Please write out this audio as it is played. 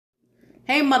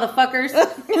Hey, motherfuckers.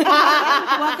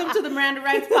 Welcome to the Miranda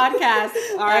Rights Podcast.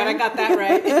 All right, I got that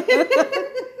right.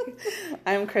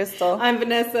 I'm Crystal. I'm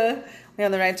Vanessa. We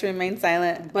have the right to remain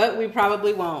silent. But we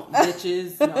probably won't,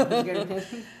 bitches. No,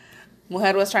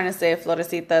 Mujer was trying to say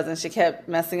Florecitas and she kept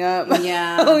messing up.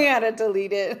 Yeah. We had to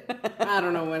delete it. I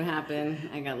don't know what happened.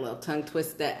 I got a little tongue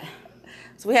twisted.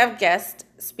 So we have guest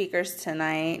speakers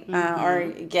tonight, or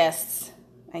guests,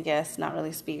 I guess, not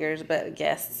really speakers, but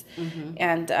guests. Mm-hmm.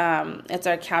 And it's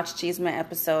our Couch Chisme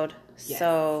episode. Yes.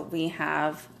 So we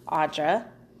have Audra.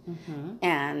 Mm-hmm.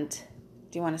 And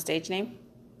do you want a stage name?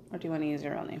 Or do you want to use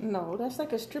your real name? No, that's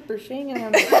like a stripper. She ain't gonna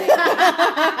have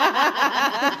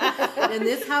no In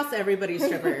this house, everybody's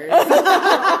strippers.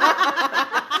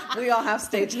 We all have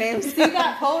stage names. You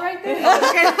got Paul right there?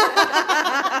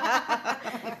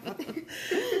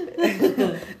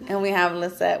 And we have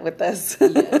Lisette with us.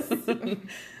 Yes.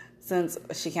 Since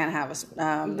she can't have us.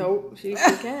 Nope, she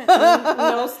can't.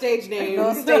 No stage names.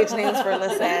 No stage names for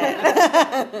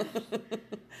Lisette.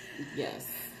 Yes.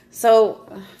 So,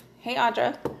 hey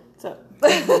Audra. What's up? What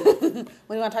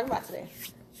do you want to talk about today?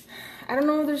 I don't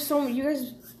know. There's so you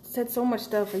guys said so much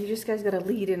stuff. You just guys got to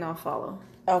lead and I'll follow.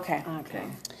 Okay. Okay.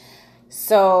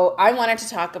 So, I wanted to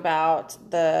talk about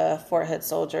the Fort Hood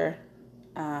soldier,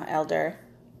 Elder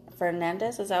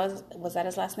Fernandez. Was that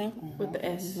his last name? Mm-hmm. With the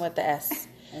S. With the S.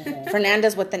 Mm-hmm.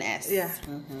 Fernandez with an S. Yeah.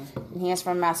 Mm-hmm. He is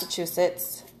from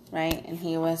Massachusetts, right? And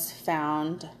he was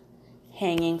found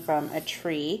hanging from a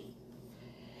tree.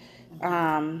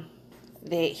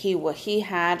 He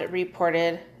had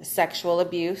reported sexual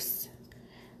abuse.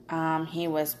 He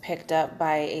was picked up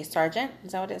by a sergeant.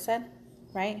 Is that what it said?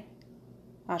 Right?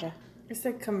 Audra? It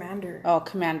said commander. Oh,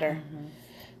 commander. Mm-hmm.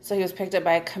 So he was picked up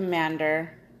by a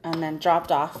commander and then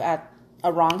dropped off at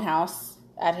a wrong house,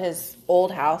 at his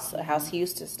old house, a house he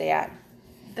used to stay at.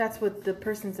 That's what the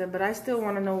person said, but I still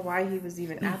want to know why he was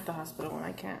even at the hospital when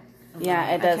I can't.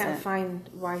 Yeah, it doesn't. I can't find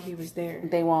why he was there.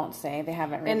 They won't say. They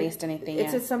haven't released anything yet.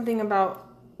 It said something about,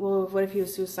 well, what if he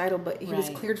was suicidal, but he was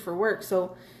cleared for work.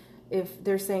 So if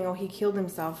they're saying, oh, he killed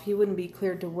himself, he wouldn't be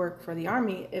cleared to work for the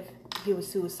Army if he was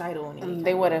suicidal.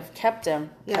 They would have kept him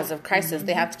because of crisis. Mm-hmm.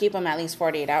 They have to keep him at least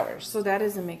 48 hours. So that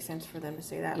doesn't make sense for them to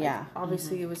say that. Yeah. Like,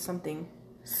 obviously, it was something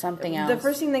else. The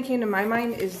first thing that came to my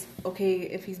mind is, okay,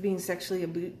 if he's being sexually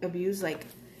abused, like,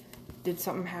 did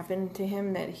something happen to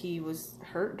him that he was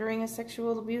hurt during a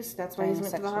sexual abuse? That's why he's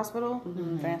went to the hospital?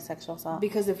 Mm-hmm. During a sexual assault.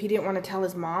 Because if he didn't want to tell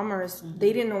his mom or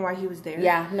they didn't know why he was there.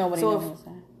 Yeah, nobody knew he was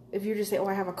there. If you just say, oh,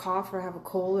 I have a cough or I have a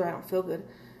cold or I don't feel good,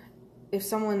 if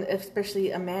someone,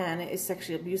 especially a man, is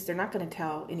sexually abused, they're not going to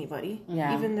tell anybody,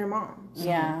 even their mom. So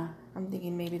yeah. I'm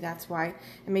thinking maybe that's why.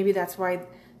 And maybe that's why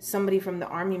somebody from the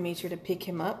Army made sure to pick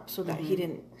him up so that he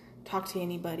didn't talk to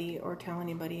anybody or tell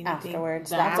anybody anything. Afterwards.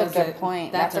 That's a good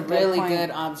point. That's a really good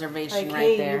observation like, right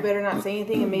hey, there. You better not say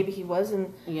anything, and maybe he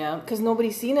wasn't. Yeah. Because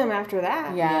nobody's seen him after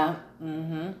that. Yeah.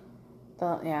 Mm-hmm.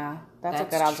 That's a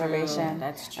good observation. True.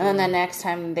 That's true. And then the next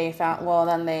time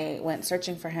then they went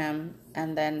searching for him,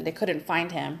 and then they couldn't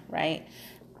find him, right?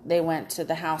 They went to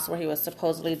the house where he was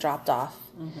supposedly dropped off.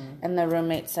 Mm-hmm. And the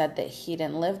roommate said that he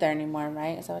didn't live there anymore,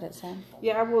 right? Is that what it said?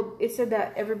 Yeah, well, it said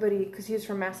that everybody, because he was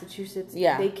from Massachusetts,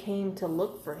 they came to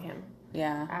look for him.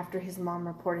 Yeah. After his mom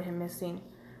reported him missing.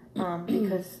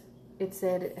 Because it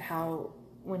said how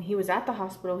when he was at the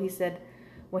hospital, he said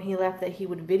when he left that he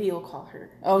would video call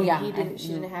her. Oh, yeah. She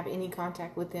didn't have any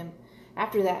contact with him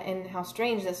after that. And how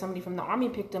strange that somebody from the Army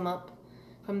picked him up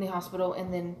from the hospital,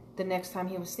 and then the next time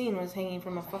he was seen was hanging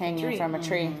from a fucking tree. Hanging from a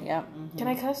tree, yep. Mm-hmm. Can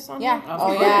I cuss on Yeah. here?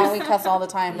 Oh, yeah, we cuss all the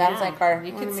time. That's like our...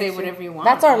 You can say whatever you want.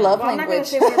 That's our love I'm language. not going to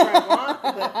say whatever I want,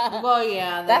 but... Well,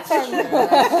 yeah, that's our... true.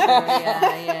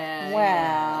 Yeah.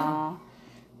 Wow.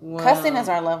 Cussing is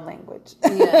our love language.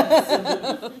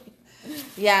 Yes.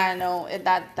 Yeah, no,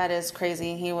 that is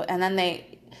crazy. And then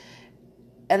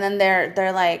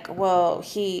they're like, well,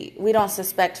 we don't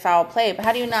suspect foul play. But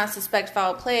how do you not suspect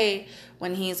foul play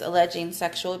when he's alleging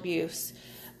sexual abuse?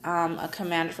 A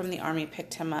commander from the Army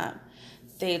picked him up.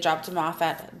 They dropped him off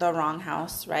at the wrong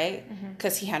house, right?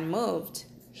 Because he had moved.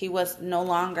 He was no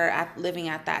longer living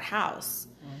at that house,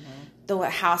 the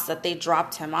house that they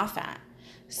dropped him off at.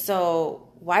 So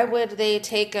why would they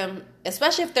take him,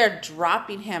 especially if they're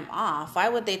dropping him off, why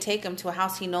would they take him to a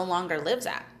house he no longer lives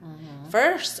at?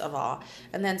 First of all.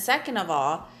 And then second of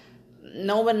all,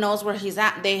 no one knows where he's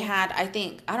at. They had,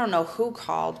 I don't know who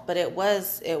called, but it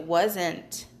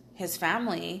wasn't his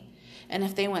family. And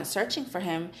if they went searching for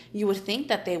him, you would think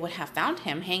that they would have found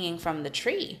him hanging from the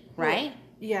tree, right?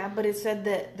 Yeah, but it said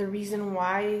that the reason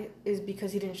why is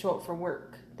because he didn't show up for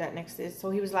work that next day. So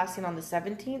he was last seen on the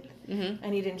 17th,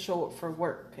 and he didn't show up for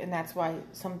work. And that's why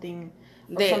something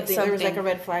something. There was like a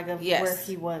red flag of yes. where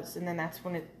he was, and then that's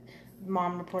when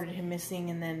mom reported him missing,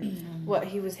 and then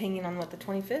he was hanging on the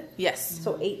 25th? Yes.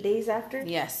 So 8 days after?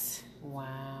 Yes.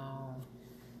 Wow.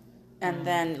 And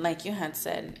then, like you had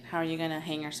said, how are you going to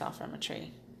hang yourself from a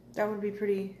tree? That would be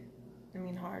pretty,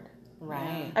 hard.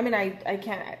 Right. I mean, I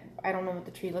don't know what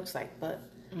the tree looks like, but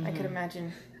I could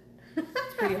imagine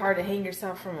it's pretty hard to hang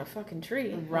yourself from a fucking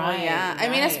tree. Right. Well, yeah. Right. I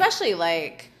mean, especially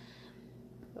like,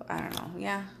 I don't know.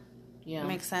 Yeah. Yeah. It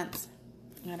makes sense.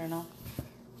 I don't know.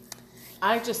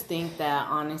 I just think that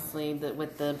honestly, that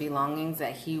with the belongings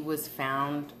that he was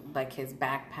found, like his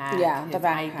backpack, his the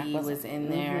backpack ID was in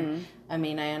there. I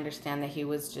mean, I understand that he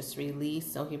was just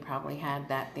released, so he probably had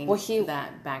that thing,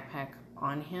 that backpack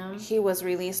on him. He was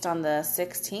released on the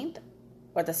 16th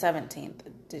or the 17th.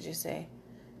 Did you say?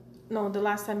 No, the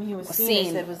last time he was seen,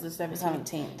 they said was the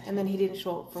 17th. And then he didn't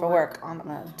show up for work on the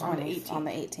 18th. On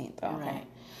the 18th. Oh, okay. Right.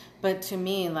 But to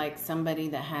me, like somebody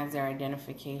that has their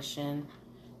identification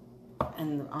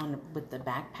and with the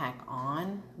backpack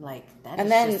on, like that.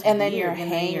 And then you're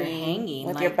hanging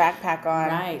with your backpack on.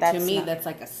 Right. To me, that's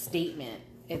like a statement.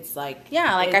 It's like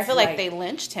I feel like they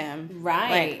lynched him.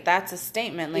 Right. Like that's a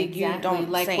statement. Like exactly. You don't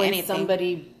like say when anything.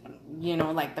 Somebody,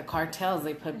 like the cartels,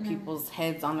 they put people's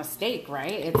heads on a stake.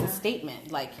 Right. It's a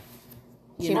statement. Like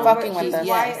fucking with us.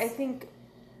 I think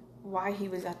why he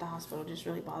was at the hospital just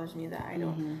really bothers me, that I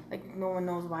don't like no one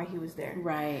knows why he was there.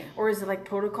 Right. Or is it like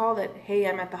protocol that, hey,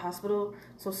 I'm at the hospital,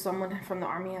 so someone from the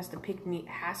army has to pick me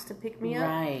up?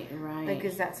 Right. Like,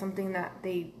 is that something that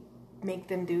they make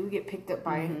them do, get picked up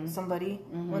by somebody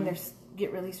when they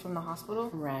get released from the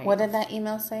hospital? Right. What did that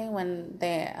email say when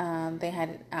they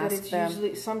had asked that it's them?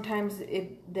 Usually, sometimes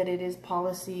it is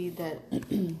policy that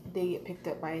they get picked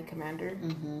up by a commander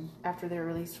after they're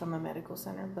released from a medical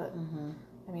center, but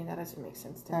I mean, that doesn't make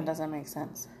sense to me. That doesn't make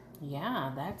sense.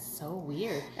 Yeah, that's so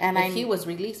weird. And he was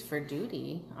released for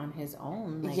duty on his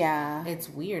own. Like, it's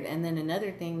weird. And then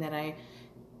another thing that I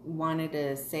wanted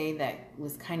to say that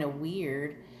was kind of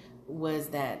weird was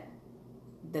that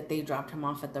they dropped him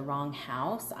off at the wrong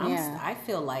house. I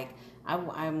feel like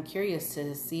I'm curious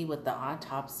to see what the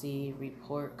autopsy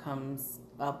report comes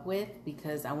up with,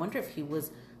 because I wonder if he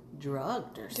was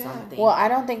drugged or something. Well, I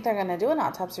don't think they're going to do an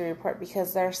autopsy report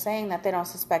because they're saying that they don't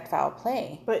suspect foul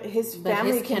play. But his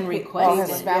family can request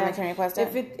it. His family can request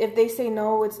it. If they say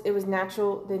no, it was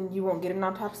natural, then you won't get an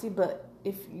autopsy. But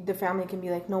if the family can be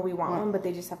like, no, we want one, but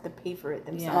they just have to pay for it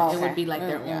themselves. Yeah, it would be like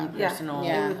their own personal.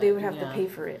 Yeah, they would have to pay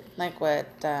for it. Like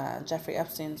what Jeffrey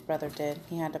Epstein's brother did.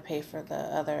 He had to pay for the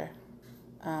other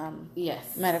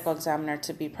medical examiner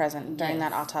to be present during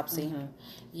that autopsy.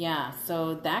 Yeah,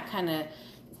 so that kind of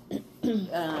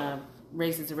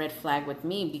raises a red flag with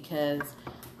me, because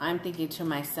I'm thinking to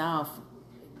myself,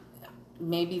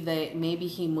 maybe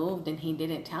he moved and he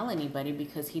didn't tell anybody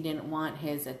because he didn't want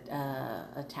his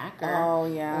attacker. Oh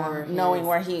yeah, or knowing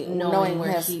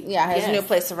his new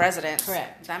place of residence.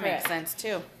 Correct. That makes sense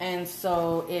too. And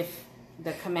so if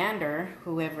the commander,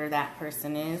 whoever that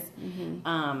person is,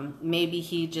 maybe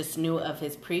he just knew of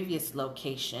his previous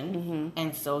location,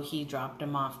 and so he dropped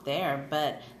him off there.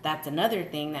 But that's another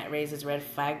thing that raises red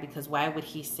flag, because why would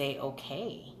he say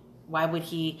okay? Why would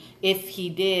he, if he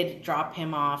did drop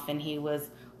him off and he was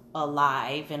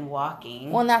alive and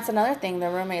walking? Well, and that's another thing. The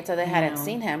roommates said they hadn't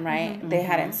seen him, right? They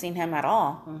hadn't seen him at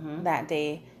all that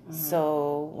day.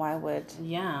 So why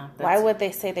would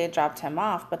they say they dropped him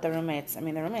off? But the roommates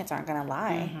aren't going to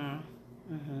lie.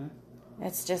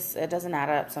 It's just, it doesn't add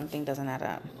up. Something doesn't add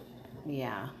up.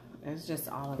 Yeah, it's just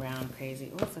all around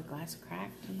crazy. What's the glass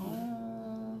cracked?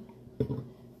 Oh,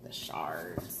 the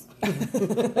shards.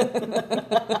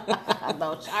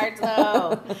 Those shards,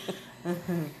 though.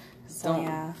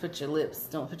 Don't put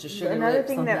your sugar Another lips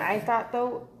thing on that I thought,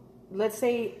 though, let's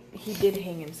say he did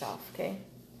hang himself, okay?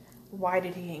 Why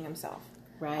did he hang himself?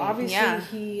 Right. Obviously,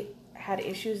 he had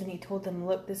issues and he told them,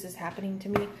 look, this is happening to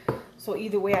me. So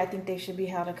either way, I think they should be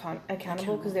held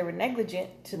accountable, because they were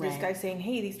negligent to this guy saying,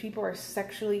 hey, these people are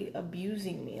sexually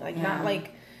abusing me. Like, not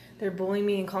like they're bullying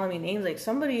me and calling me names. Like,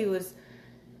 somebody was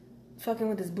fucking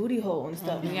with his booty hole and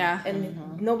stuff.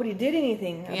 And nobody did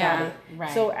anything about it.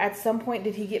 Right. So at some point,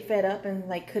 did he get fed up and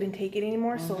like couldn't take it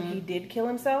anymore? So he did kill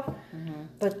himself.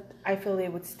 But I feel they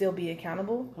would still be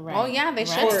accountable. Right. Oh yeah, they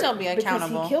should still be accountable.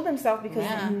 Because he killed himself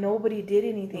because nobody did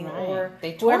anything, or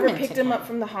they whoever picked him up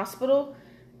from the hospital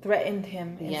threatened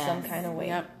him in some kind of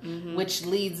way. Which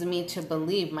leads me to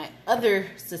believe, my other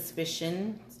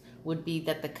suspicion would be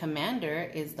that the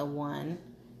commander is the one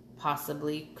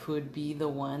possibly could be the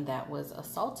one that was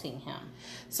assaulting him.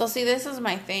 So see, this is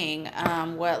my thing.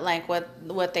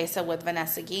 What they said with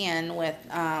Vanessa Guillen with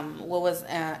what was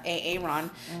Aaron,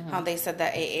 how they said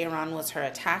that Aaron was her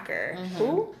attacker.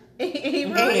 Who?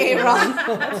 Aaron.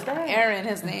 What's that? Aaron,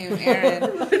 his name, Aaron.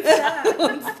 What's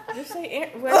that? Just say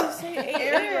Aaron. Why do you say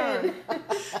Aaron?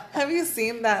 Have you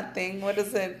seen that thing? What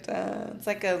is it? It's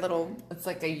like a little... It's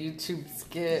like a YouTube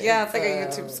skit. Yeah, it's like a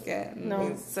YouTube skit. No.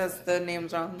 He says the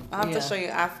name's wrong. I'll have to show you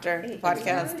after the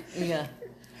podcast. Yeah.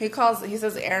 He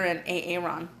says Aaron,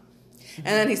 Aaron. And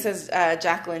then he says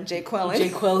Jacqueline, Jaqueline.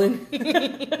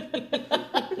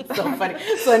 So funny.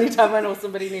 So anytime I know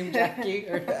somebody named Jackie,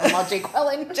 or I'm all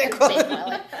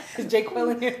Jaqueline. Is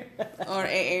Jaqueline here? Or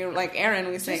like Aaron,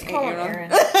 we say Just call him Aaron.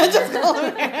 Just call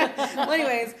him Aaron. Well,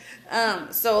 anyways,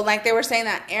 so like they were saying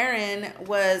that Aaron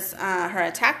was her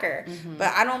attacker,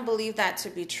 but I don't believe that to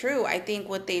be true. I think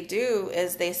what they do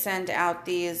is they send out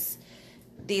these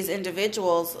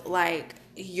individuals like,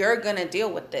 you're gonna deal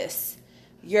with this.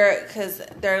 Because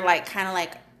they're like kind of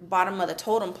like bottom of the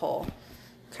totem pole,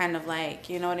 kind of like,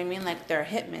 you know what I mean? Like they're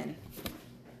hitmen.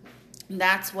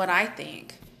 That's what I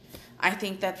think. I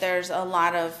think that there's a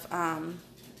lot of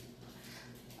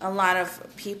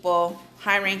people,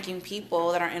 high-ranking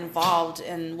people that are involved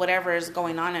in whatever is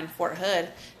going on in Fort Hood,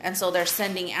 and so they're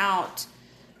sending out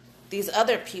these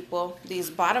other people, these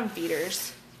bottom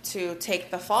feeders, to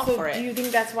take the fall for it. Do you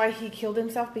think that's why he killed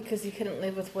himself, because he couldn't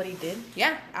live with what he did?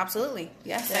 Yeah, absolutely.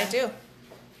 Yes, I do.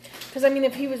 Because, I mean,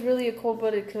 if he was really a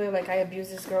cold-blooded killer, like, I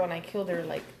abused this girl and I killed her,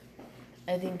 like,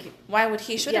 I think... Why would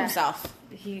he shoot himself?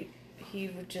 He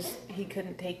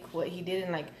couldn't take what he did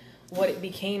and, like, what it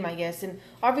became, I guess. And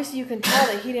obviously you can tell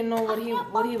that he didn't know what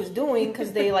he was doing,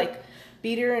 because they, like,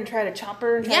 beat her and try to chop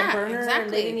her and try to burn her. Exactly.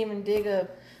 And they didn't even dig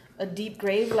a deep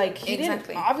grave. Like, he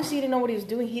didn't know what he was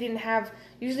doing. He didn't have...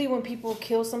 Usually when people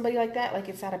kill somebody like that, like,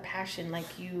 it's out of passion. Like,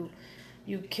 you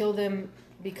kill them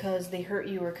because they hurt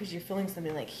you or because you're feeling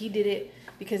something. Like, he did it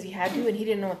because he had to, and he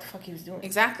didn't know what the fuck he was doing.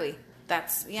 Exactly.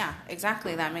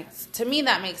 Exactly. That makes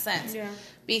sense. Yeah.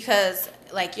 Because,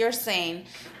 like you're saying,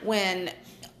 even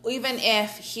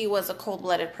if he was a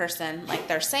cold-blooded person, like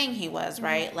they're saying he was,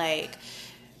 right? Like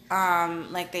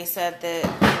they said that,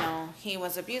 you know, he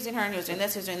was abusing her and he was doing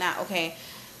this, he was doing that. Okay.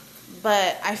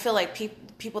 But I feel like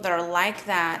people that are like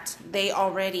that, they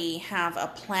already have a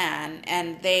plan,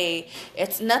 and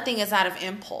nothing is out of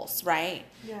impulse, right?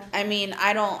 Yeah. I mean,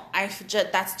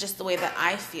 that's just the way that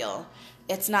I feel.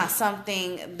 It's not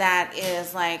something that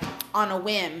is like on a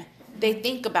whim. They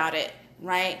think about it,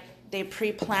 right? They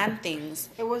pre-plan things.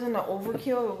 It wasn't an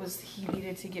overkill. It was he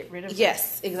needed to get rid of it.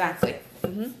 Yes, exactly.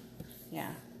 Mm-hmm.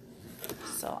 Yeah.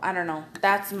 So, I don't know.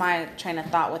 That's my train of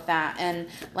thought with that. And,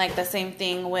 like, the same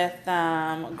thing with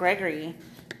Gregory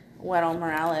Weddle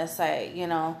Morales.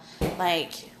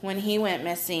 Like, when he went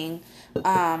missing,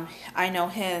 I know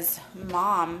his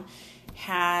mom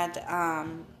had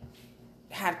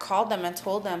called them and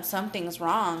told them something's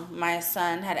wrong. My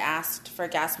son had asked for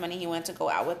gas money. He went to go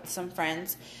out with some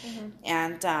friends.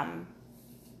 And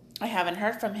I haven't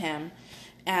heard from him.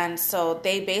 And so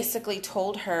they basically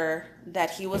told her that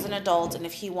he was an adult, and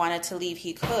if he wanted to leave,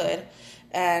 he could.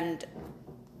 And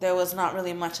there was not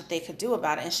really much that they could do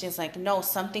about it. And she's like, no,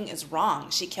 something is wrong.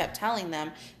 She kept telling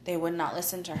them. They would not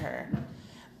listen to her.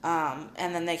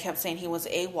 And then they kept saying he was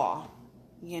AWOL,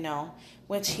 you know,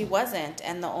 which he wasn't.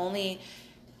 And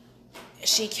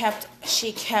she kept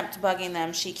bugging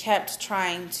them. She kept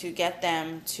trying to get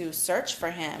them to search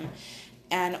for him.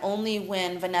 And only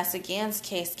when Vanessa Guillen's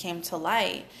case came to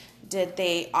light did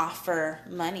they offer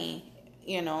money,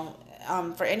 you know,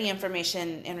 for any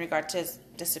information in regard to his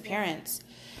disappearance.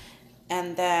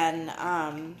 And then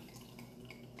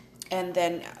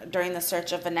during the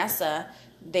search of Vanessa,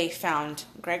 they found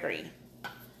Gregory.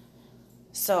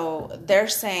 So they're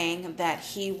saying that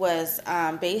he was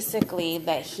basically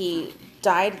that he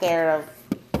died there of,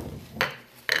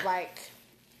 like,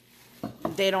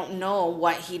 they don't know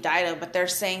what he died of, but they're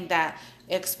saying that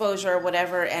exposure or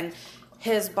whatever, and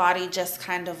his body just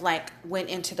kind of like went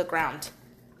into the ground.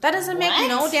 That doesn't make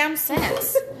no damn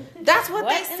sense. That's what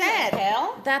they said. The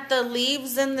hell? That the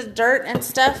leaves and the dirt and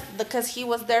stuff, because he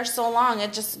was there so long,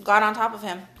 it just got on top of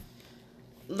him.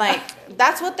 Like,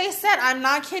 that's what they said. I'm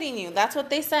not kidding you. That's what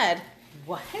they said.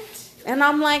 What? And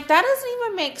I'm like, that doesn't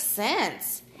even make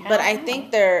sense. But I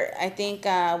think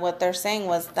what they're saying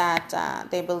was that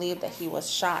they believe that he was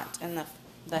shot in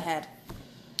the head.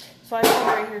 So I saw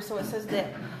right here. So it says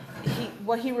that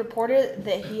he reported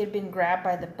that he had been grabbed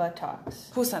by the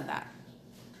buttocks. Who said that?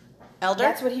 Elder?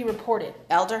 That's what he reported.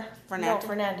 Elder? Fernandez? No,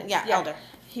 Fernandez. Yeah, Elder.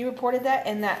 He reported that,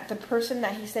 and that the person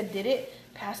that he said did it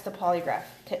passed the polygraph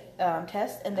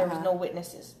test, and there was no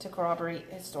witnesses to corroborate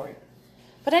his story.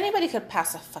 But anybody could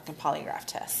pass a fucking polygraph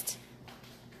test.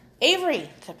 Avery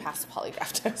could pass a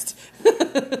polygraph test.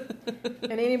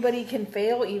 And anybody can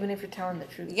fail, even if you're telling the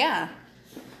truth. Yeah.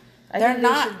 They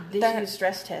should use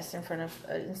stress tests in front of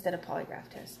instead of polygraph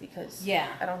tests, because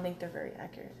I don't think they're very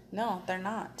accurate. No, they're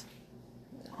not.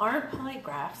 Aren't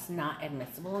polygraphs not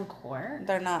admissible in court?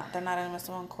 They're not. They're not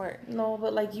admissible in court. No,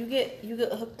 but like you get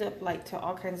hooked up like to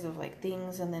all kinds of like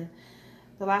things, and then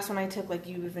the last one I took, like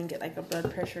you even get like a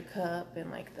blood pressure cup and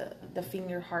like the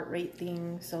finger heart rate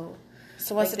thing. So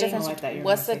what's the difference?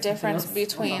 What's the difference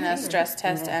between a stress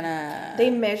test and a? They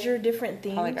measure different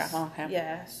things. Polygraph. Oh, okay.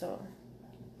 Yeah. So.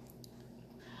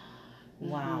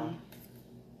 Wow. Mm-hmm.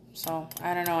 So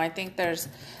I don't know. I think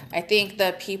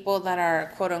the people that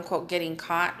are quote unquote getting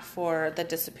caught for the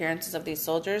disappearances of these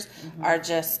soldiers are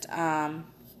just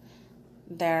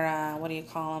they're what do you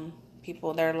call them?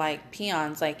 People. They're like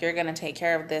peons. Like, you're gonna take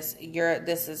care of this.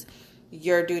 This is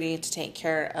your duty to take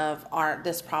care of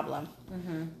this problem.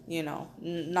 Mm-hmm. You know,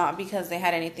 not because they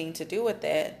had anything to do with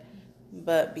it,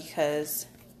 but because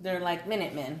they're like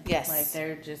Minutemen. Yes, like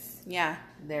they're just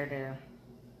there to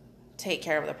take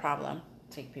care of the problem.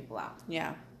 Take people out.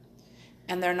 Yeah.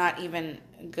 And they're not even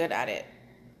good at it.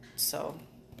 So.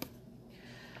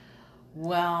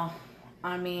 Well,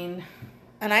 I mean.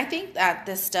 And I think that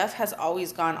this stuff has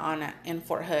always gone on in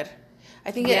Fort Hood.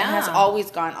 I think it has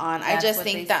always gone on. That's I just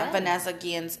think that Vanessa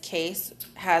Guillen's case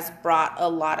has brought a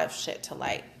lot of shit to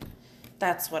light.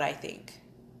 That's what I think.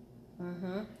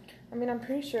 Mm-hmm. I mean, I'm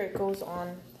pretty sure it goes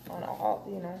on all,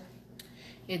 you know.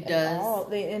 It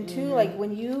does. And too, like,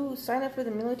 when you sign up for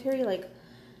the military, like,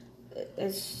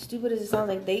 as stupid as it sounds,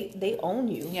 like, they own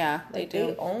you. Yeah, they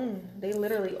do. They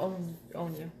literally own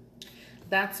you.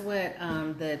 That's what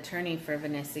the attorney for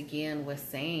Vanessa Guillen was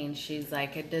saying. She's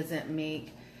like, it doesn't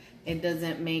make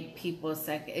people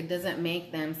it doesn't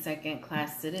make them second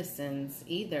class citizens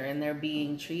either, and they're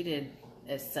being treated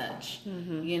as such.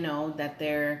 Mm-hmm. You know, that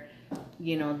their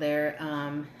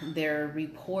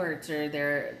reports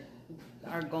or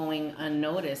are going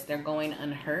unnoticed, they're going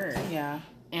unheard. Yeah.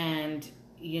 And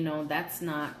you know, that's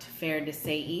not fair to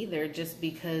say either, just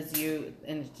because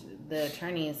and the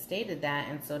attorney has stated that,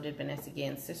 and so did Vanessa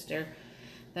Guillen's sister,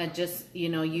 that just, you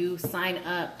know, you sign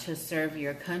up to serve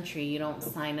your country. You don't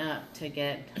sign up to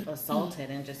get assaulted,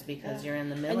 and just because you're in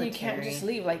the military. And you can't just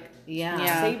leave. Like,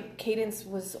 say Cadence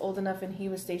was old enough and he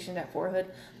was stationed at Fort Hood.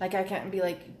 Like, I can't be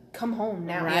like, come home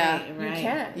now. Right.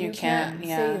 You can't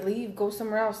say leave, go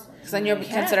somewhere else. Because then you'll be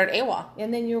considered AWOL.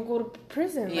 And then you'll go to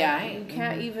prison. Yeah. Like, you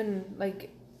can't even,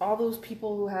 like, all those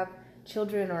people who have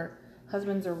children or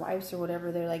husbands or wives or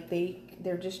whatever, they're like,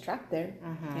 they're just trapped there.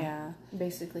 Mm-hmm. Yeah.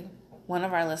 Basically. One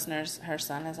of our listeners, her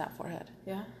son is at Fort Hood.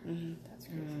 Yeah? Mm-hmm. That's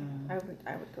crazy.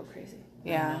 I would go crazy.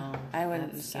 Yeah. I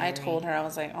wouldn't. I told her, I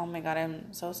was like, oh my God,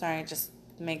 I'm so sorry. Just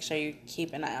make sure you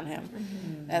keep an eye on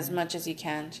him as much as you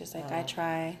can. She's like, I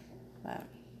try. But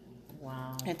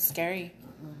it's scary.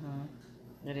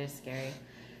 Mm-hmm. It is scary.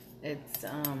 It's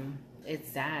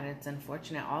sad. It's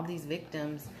unfortunate. All these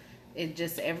victims, it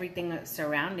just, everything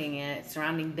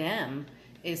surrounding them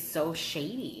is so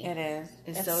shady. It is.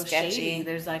 It's so sketchy. Shady.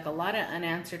 There's like a lot of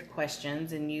unanswered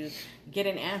questions, and you get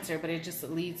an answer, but it just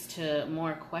leads to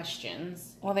more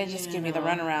questions. Well, they just give you the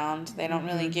runaround. They don't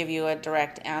really give you a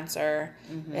direct answer.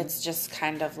 Mm-hmm. It's just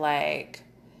kind of like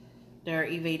they're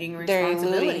evading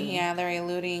responsibility. They're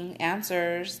eluding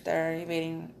answers. They're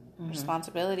evading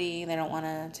responsibility. They don't want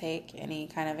to take any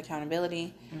kind of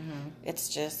accountability. Mm-hmm. It's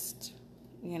just,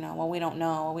 you know, well, we don't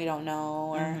know,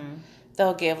 or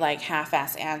they'll give like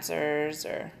half-ass answers,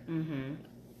 or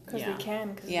because they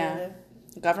can, because they're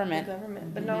the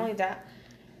government. But not only that,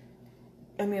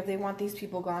 I mean, if they want these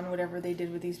people gone, whatever they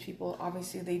did with these people,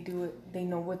 obviously they do it. They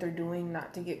know what they're doing,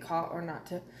 not to get caught or not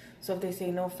to. So if they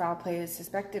say no foul play is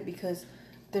suspected, because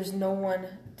there's no one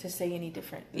to say any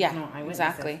different.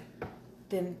 Exactly.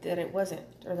 Then that it wasn't,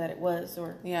 or that it was,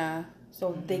 or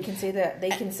So they can say that. They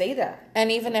can say that. And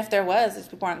even if there was, these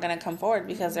people aren't going to come forward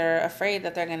because they're afraid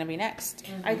that they're going to be next.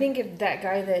 Mm-hmm. I think if that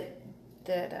guy that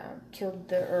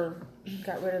killed or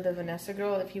got rid of the Vanessa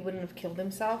girl, if he wouldn't have killed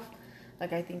himself,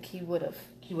 like, I think he would have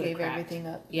gave everything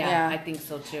up. Yeah, I think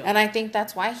so too. And I think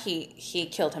that's why he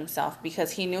killed himself,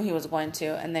 because he knew he was going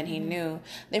to, and then he knew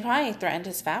they probably threatened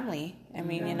his family. I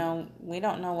mean, you know, we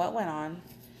don't know what went on,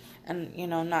 and you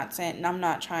know, I'm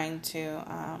not trying to.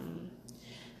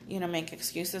 You know, make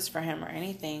excuses for him or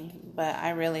anything, but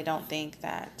I really don't think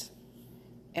that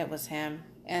it was him.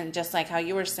 And just like how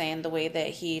you were saying, the way that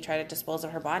he tried to dispose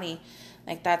of her body,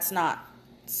 like that's not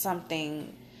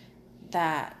something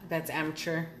that's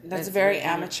amateur. That's very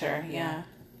amateur. Yeah.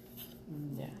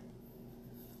 Yeah.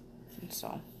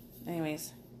 So,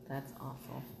 anyways, that's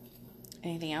awful.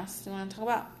 Anything else you want to talk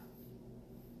about?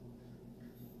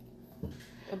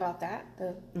 About that,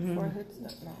 the forehead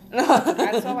stuff. No,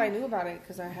 that's all I knew about it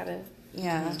because I had to.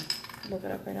 Yeah. Look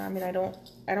it up right now. I mean, I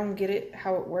don't get it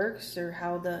how it works or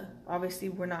how obviously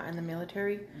we're not in the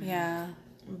military. Yeah.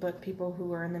 But people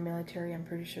who are in the military, I'm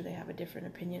pretty sure they have a different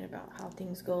opinion about how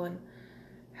things go and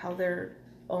how they're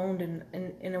owned and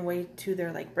in a way too,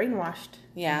 they're like brainwashed.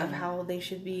 Yeah. Of how they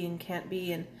should be and can't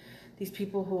be, and these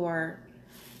people who are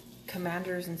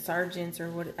commanders and sergeants or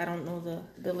what, I don't know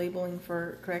the labeling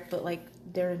for correct, but like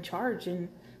they're in charge, and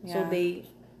so they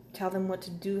tell them what to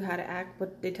do, how to act,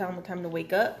 but they tell them what time to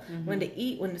wake up, when to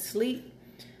eat, when to sleep,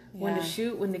 when to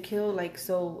shoot, when to kill. Like,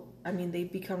 so, I mean, they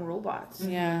become robots.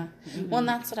 Yeah. Well, and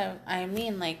that's what I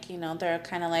mean. Like, you know, they're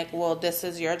kind of like, well, this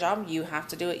is your job. You have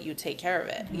to do it. You take care of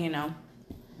it, you know?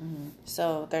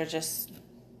 So they're just,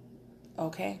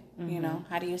 okay, you know,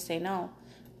 how do you say no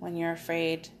when you're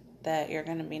afraid that you're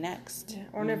going to be next? Yeah.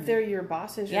 Or if they're your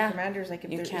bosses, your commanders, like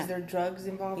if is there drugs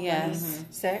involved, money,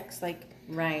 sex, like,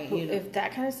 right? If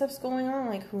that kind of stuff's going on,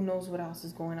 like who knows what else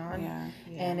is going on? Yeah.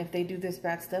 And if they do this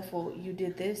bad stuff, well, you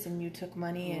did this and you took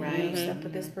money and you slept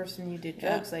with this person, you did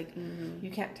drugs. Like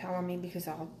you can't tell on me because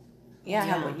I'll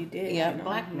tell what you did. Yeah, you know?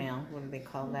 Blackmail. What do they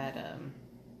call that?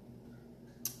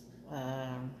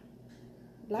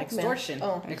 Blackmail. Extortion.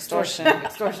 Oh, extortion.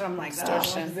 Extortion. I'm like,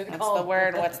 extortion. What's the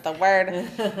word? What's the word?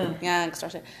 Yeah,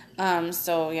 extortion.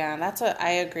 So yeah, that's what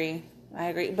I agree.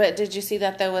 But did you see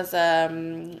that there was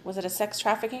it a sex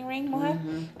trafficking ring,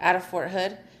 Mohad, out of Fort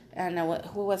Hood, and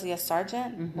who was he? A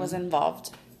sergeant was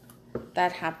involved.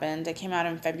 That happened. It came out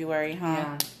in February,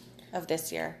 of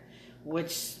this year.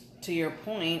 Which, to your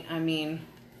point, I mean,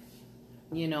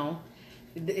 you know,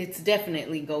 it's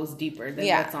definitely goes deeper than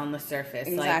what's on the surface.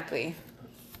 Exactly. Like,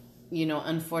 you know,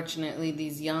 unfortunately,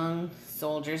 these young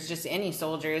soldiers, just any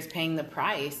soldier, is paying the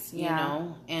price. You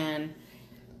know, and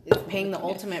it's paying the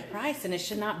ultimate price, and it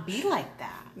should not be like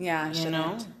that. Yeah, you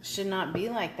know, should not be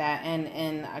like that.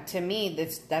 And to me,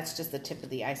 that's just the tip of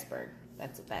the iceberg.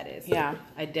 That's what that is. Yeah,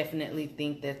 I definitely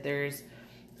think that there's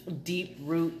deep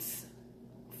roots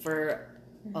for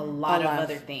a lot of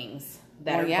other things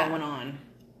that are going on.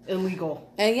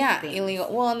 Illegal. And illegal.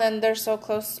 Well, and then they're so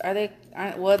close.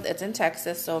 Well, it's in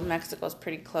Texas, so Mexico's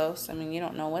pretty close. I mean, you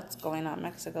don't know what's going on.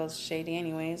 Mexico's shady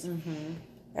anyways.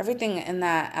 Everything in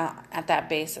that at that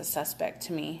base is suspect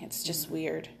to me. It's just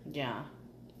weird. Yeah.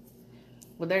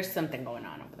 Well, there's something going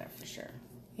on over there for sure.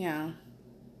 Yeah.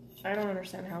 I don't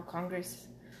understand how Congress,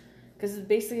 because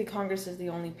basically Congress is the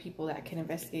only people that can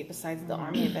investigate besides the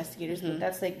Army investigators. But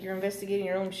that's like you're investigating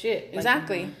your own shit. Like,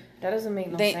 exactly. That doesn't make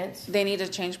no sense. They need to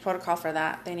change protocol for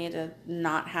that. They need to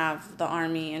not have the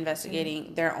Army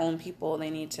investigating their own people. They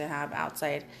need to have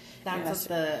outside. That's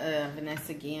what the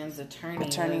Vanessa Guillen's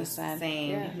attorney said.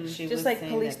 Saying. Yeah. She just was like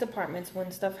police departments,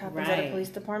 when stuff happens at a police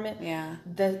department,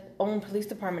 the own police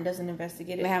department doesn't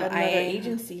investigate it. Another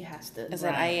agency has to. Is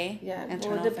it IA? Yeah,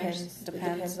 well, it depends. It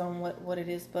depends on what it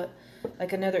is, but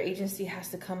like another agency has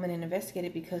to come in and investigate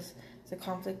it because it's a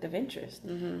conflict of interest,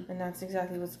 and that's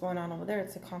exactly what's going on over there.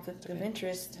 It's a conflict of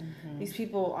interest. These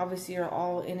people obviously are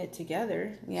all in it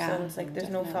together, so it's like there's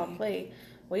no foul play.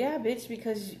 Well, yeah, bitch,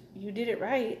 because you did it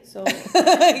right, so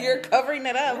you're covering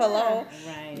it up. Hello,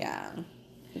 right? Yeah,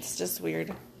 it's just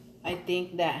weird. I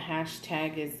think that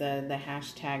hashtag is the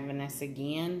hashtag Vanessa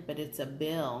Guillen, but it's a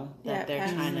bill that they're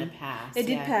trying to pass. It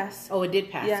did pass. Oh, it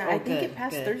did pass. Yeah, I think it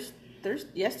passed Thursday,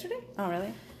 yesterday. Oh,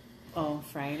 really? Oh,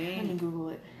 Friday. Let me Google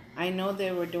it. I know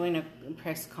they were doing a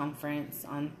press conference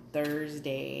on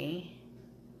Thursday,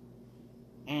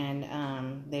 and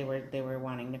they were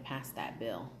wanting to pass that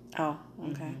bill. Oh,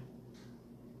 okay.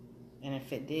 And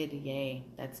if it did, yay,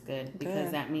 that's good.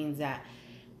 Because that means that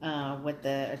what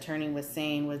the attorney was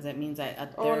saying was it means that a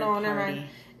third party. Never mind.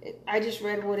 I just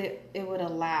read what it would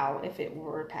allow if it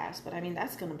were passed, but I mean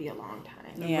that's going to be a long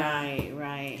time. Yeah.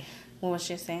 Right. What was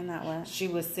she saying that was? She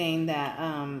was saying that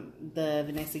the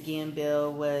Vanessa Guillen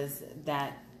bill was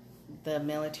that the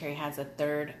military has a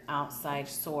third outside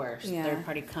source, third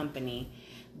party company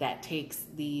that takes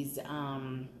these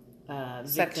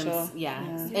sexual,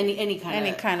 victims, any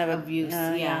kind of abuse,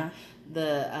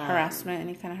 the harassment,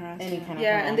 any kind of harassment,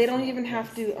 and they don't even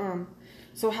have to.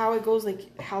 So how it goes,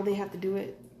 like how they have to do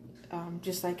it,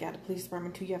 just like at a police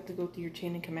department too, you have to go through your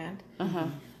chain of command.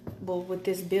 well, with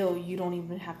this bill, you don't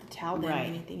even have to tell them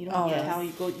anything. You don't have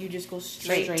to tell. You just go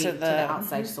straight to the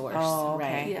outside source. Oh,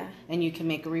 okay. Right. Yeah. And you can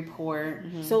make a report.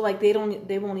 So like they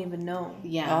won't even know.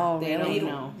 Yeah. They don't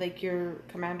know. Like your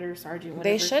commander, sergeant,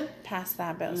 whatever. They should pass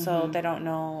that bill so they don't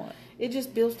know. It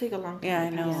just bills take a long time. Yeah, I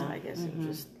know. Pass, I guess it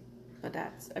just. But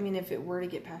if it were to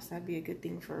get passed, that'd be a good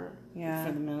thing for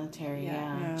the military.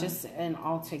 Yeah. Just and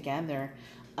altogether.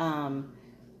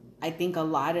 I think a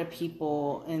lot of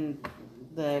people, and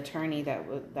the attorney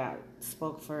that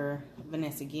spoke for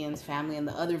Vanessa Guillen's family and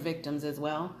the other victims as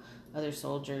well, other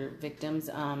soldier victims,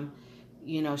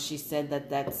 she said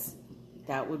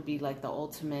that would be like the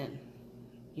ultimate,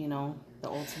 the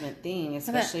ultimate thing,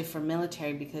 especially for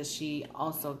military, because she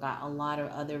also got a lot of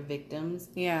other victims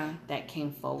that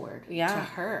came forward to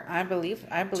her. I believe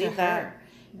that.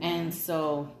 And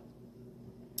so,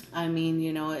 I mean,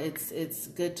 it's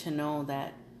good to know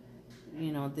that,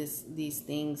 these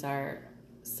things are,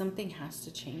 something has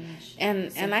to change.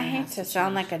 And I hate to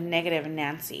sound like a negative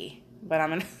Nancy, but I'm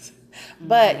gonna,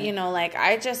 but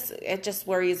it just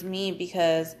worries me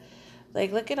because,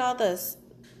 like, look at all this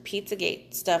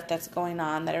Pizzagate stuff that's going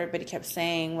on that everybody kept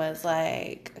saying was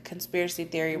like a conspiracy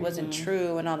theory, wasn't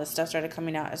true, and all this stuff started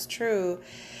coming out as true,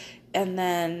 and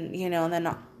then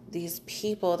these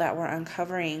people that were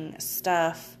uncovering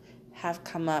stuff have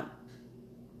come up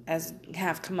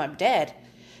dead.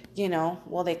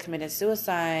 They committed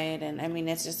suicide, and I mean,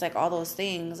 it's just like all those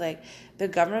things. Like, the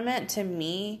government, to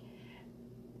me,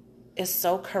 is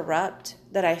so corrupt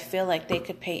that I feel like they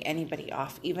could pay anybody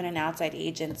off, even an outside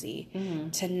agency,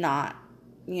 to not,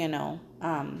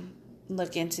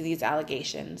 look into these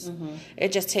allegations.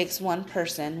 It just takes one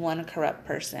corrupt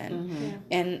person,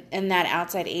 and that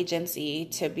outside agency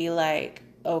to be like,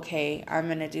 okay, I'm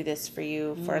going to do this for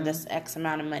you for this X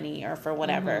amount of money or for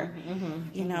whatever,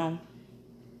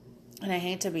 And I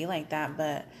hate to be like that,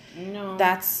 but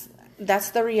that's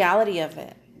the reality of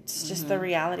it. It's just the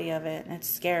reality of it. It's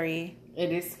scary.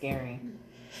 It is scary.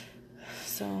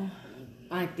 So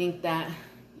I think that,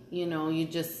 you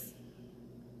just,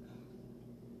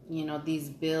 these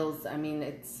bills, I mean,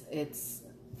 it's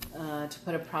to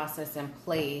put a process in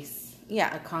place,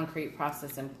 a concrete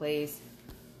process in place,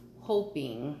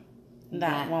 hoping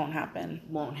that won't happen,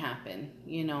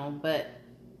 but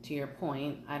to your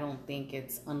point, I don't think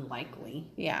it's unlikely.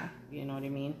 Yeah. You know what I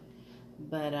mean?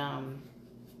 But,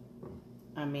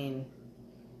 I mean,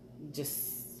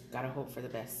 just gotta hope for the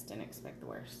best and expect the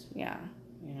worst. Yeah.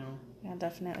 Yeah,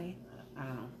 definitely. I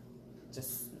don't know.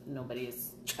 Just nobody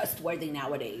is trustworthy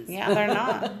nowadays. Yeah, they're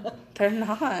not. They're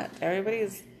not.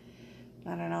 Everybody's, I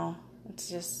don't know.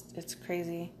 It's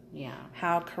crazy. Yeah.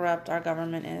 How corrupt our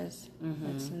government is.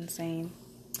 It's insane.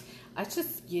 I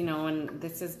just, and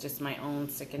this is just my own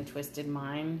sick and twisted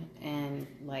mind, and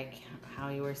like how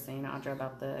you were saying, Audra,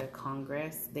 about the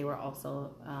Congress, they were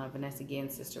also, Vanessa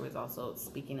Guillen's sister was also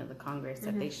speaking of the Congress,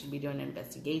 that they should be doing an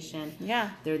investigation.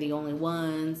 Yeah. They're the only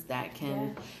ones that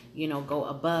can, go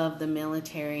above the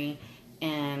military.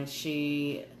 And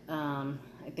she, I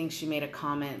think she made a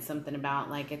comment, something about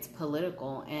like it's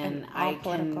political, and I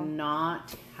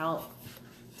cannot help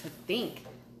to think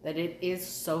that it is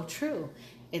so true.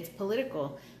 It's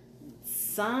political.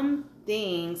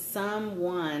 Something,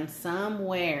 someone,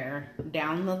 somewhere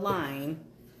down the line,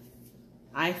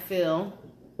 I feel,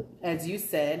 as you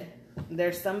said,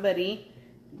 there's somebody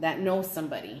that knows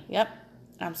somebody. Yep,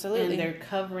 absolutely. And they're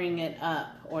covering it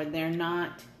up, or they're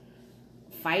not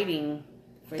fighting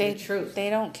for the truth. They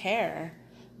don't care.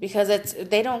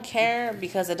 They don't care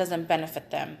because it doesn't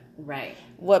benefit them. Right.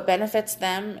 What benefits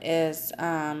them is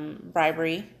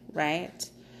bribery, right?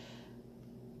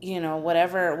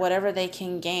 Whatever they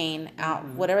can gain out,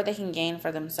 whatever they can gain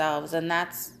for themselves, and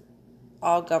that's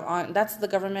all that's the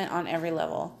government on every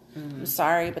level. I'm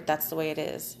sorry, but that's the way it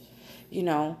is.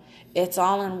 It's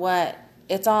all in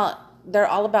they're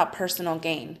all about personal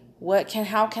gain.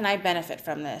 How can I benefit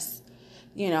from this?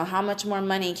 How much more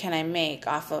money can I make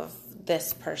off of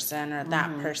this person or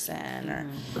that person? Or,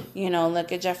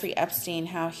 look at Jeffrey Epstein,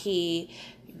 how he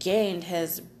gained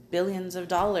his billions of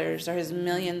dollars or his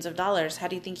millions of dollars. How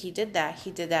do you think he did that?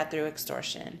 He did that through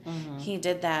extortion. He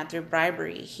did that through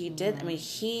bribery. He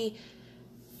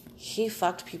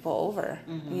fucked people over,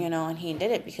 and he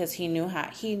did it because he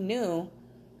knew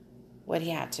what he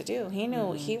had to do. He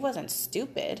knew he wasn't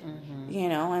stupid,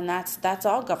 and that's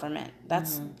all government.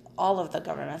 That's all of the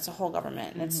government. It's the whole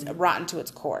government. And it's rotten to its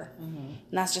core. And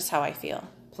that's just how I feel.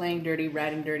 Playing dirty,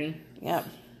 ratting dirty. Yep.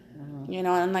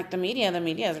 And like the media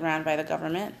is ran by the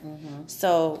government.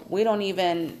 So we don't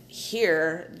even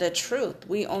hear the truth.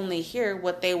 We only hear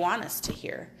what they want us to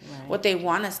hear, what they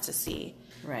want us to see.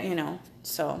 Right.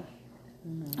 So.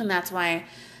 And that's why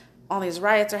all these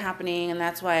riots are happening, and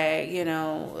that's why,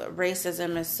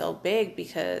 racism is so big,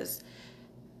 because,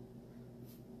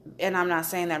 and I'm not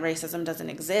saying that racism doesn't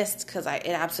exist, because it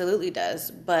absolutely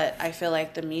does, but I feel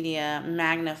like the media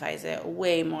magnifies it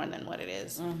way more than what it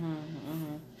is.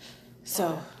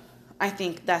 So I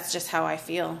think that's just how I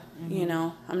feel,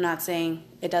 I'm not saying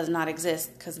it does not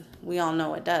exist, because we all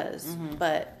know it does,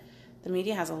 but the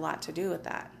media has a lot to do with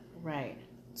that. Right.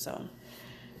 So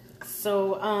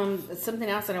something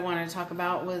else that I wanted to talk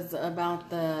about was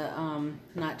about the,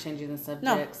 not changing the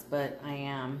subjects, but I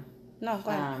am. No,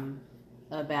 go ahead.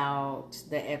 About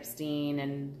the Epstein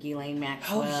and Ghislaine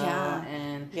Maxwell. Oh, yeah.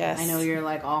 And yes. I know you're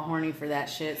like all horny for that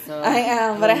shit. So I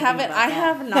am, but I haven't. I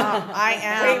have not. I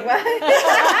am. Wait, what?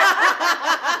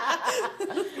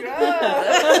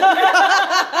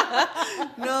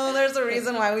 No, there's a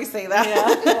reason why we say that.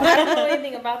 Yeah. Well, I don't know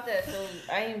anything about that, so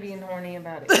I ain't being horny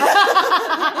about it.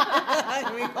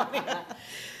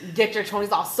 Get your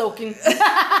chonies all soaking.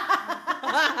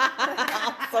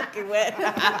 Fucking wet.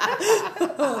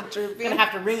 Droopy. Gonna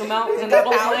have to wring them out. Got that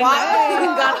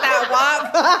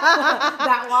wop.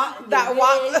 That wop. That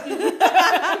wop. Put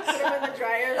them in the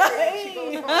dryer.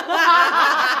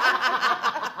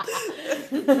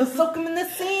 Soak them in the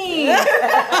sink.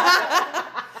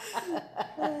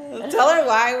 Tell her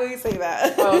why we say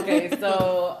that. Okay,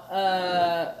 so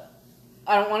I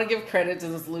don't want to give credit to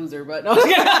this loser, but no.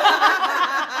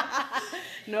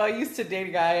 No, I used to date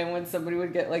a guy, and when somebody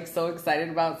would get like so excited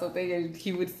about something, and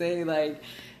he would say like,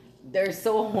 "They're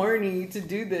so horny to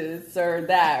do this or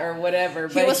that or whatever."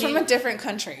 But he was from a different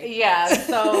country. Yeah,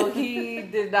 so he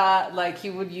did not he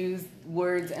would use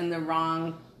words in the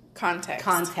wrong context.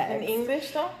 In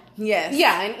English, though. Yes.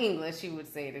 Yeah, in English, he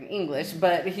would say it in English,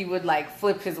 but he would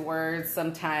flip his words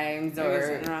sometimes,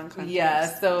 or in the wrong context. Yeah,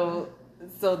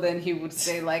 so then he would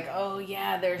say "Oh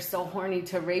yeah, they're so horny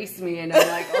to race me," and I'm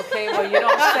like, "Okay, well you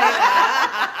don't say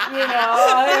that,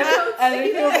 And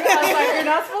then I was like, "You're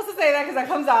not supposed to say that because that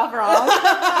comes off wrong."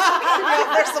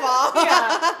 First of all,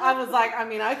 yeah, I was like, I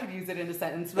mean, I could use it in a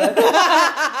sentence, but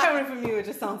coming from you, it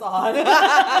just sounds odd.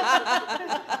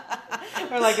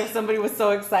 Or if somebody was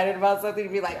so excited about something,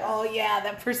 you'd be like, "Oh yeah,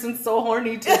 that person's so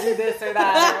horny to do this or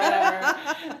that or whatever."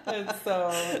 And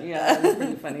so yeah, it's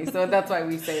pretty funny. So that's why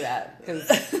we say that, because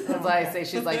that's why I say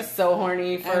she's so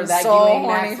horny for that Ghislaine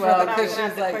Maxwell, because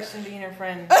she's question being her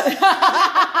friend.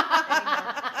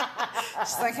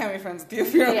 She's like, "Can't be friends with you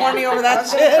if you're horny over that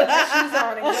shit." She's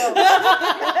horny.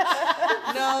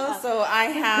 No, so I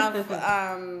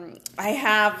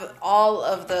have all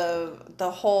of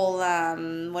the whole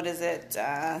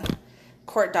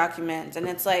court document, and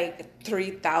it's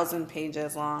 3,000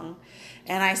 pages long,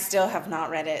 and I still have not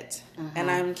read it,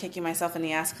 and I'm kicking myself in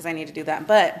the ass because I need to do that.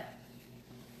 But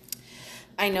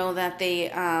I know that they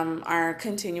are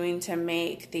continuing to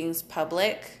make things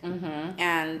public,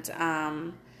 and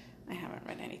I haven't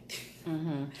read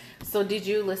anything. So did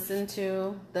you listen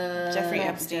to the Jeffrey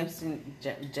Epstein?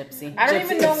 Gypsy. I don't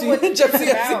even know what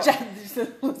Jeffrey Epstein.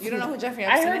 You don't know who Jeffrey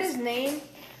Epstein is? I heard his name,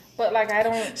 but I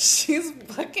don't. She's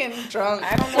fucking drunk.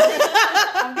 I don't know.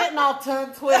 I'm getting all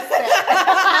tongue twisted.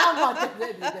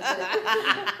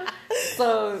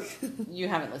 So you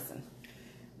haven't listened?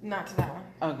 Not to that one.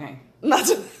 Okay. Not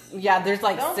to, yeah, there's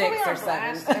Don't 6 or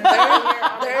 7.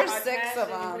 There's 6 of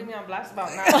them. Putting me on blast about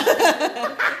now.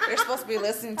 You're supposed to be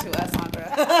listening to us,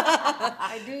 Sandra.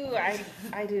 I do.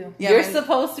 Yeah, you're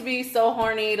supposed to be so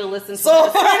horny to listen to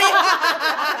horny.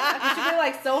 You should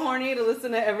be so horny to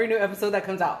listen to every new episode that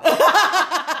comes out.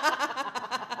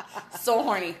 So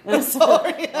horny. So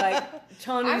horny.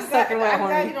 Tony's sucking wet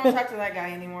horny. I'm glad you don't talk to that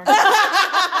guy anymore.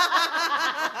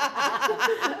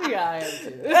 Yeah, I am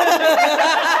too.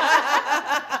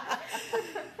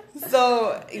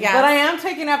 So, yeah. But I am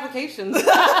taking applications.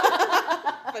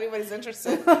 If anybody's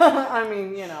interested. I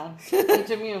mean,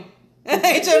 HMU.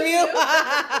 HMU.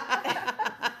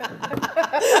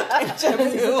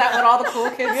 Is that what all the cool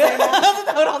kids say now? Is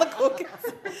that what all the cool kids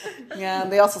say? Yeah,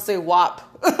 and they also say WAP.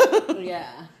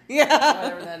 Yeah. Yeah.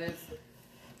 Whatever that is.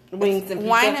 Wings and pizza.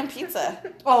 Wine and pizza.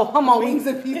 Oh, I'm on wings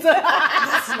and pizza.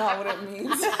 That's not what it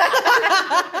means.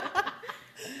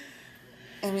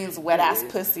 It means wet ass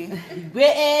pussy.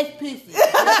 Wet ass pussy. Oh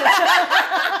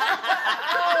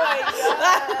my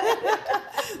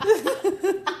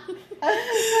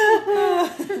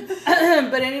god.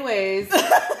 But anyways,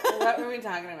 what were we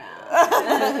talking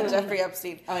about? Jeffrey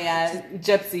Epstein. Oh yeah,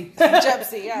 Gypsy.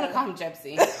 Gypsy, yeah. I'm gonna call him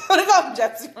Gypsy. I'm gonna call him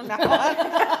Gypsy from now on.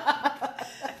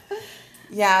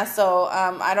 Yeah, so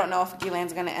I don't know if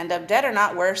Ghislaine's gonna end up dead or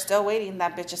not. We're still waiting.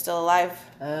 That bitch is still alive.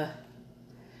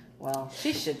 Well,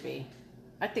 she should be.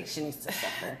 I think she needs to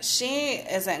suffer. She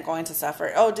isn't going to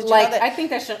suffer. Oh, did you like, know that? I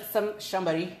think that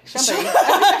somebody. I think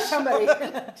that somebody.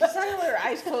 She's talking with her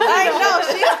eyes closed. I know.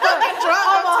 She's fucking drunk.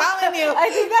 I'm telling you. I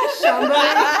think that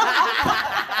somebody.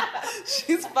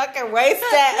 She's fucking wasted.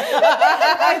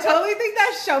 I totally think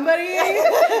that somebody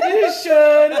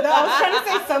should. No, I was trying to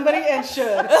say somebody and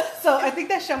should. So I think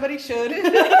that somebody should.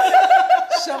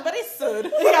 Somebody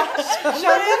should. Yeah,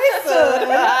 somebody should.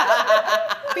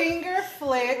 Finger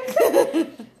flick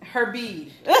her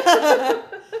bead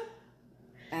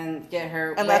and get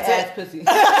her and wet that's ass pussy. And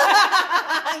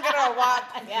get her a walk.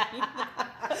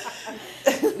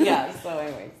 Yeah. So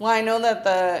anyway. Well, I know that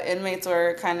the inmates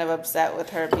were kind of upset with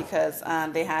her because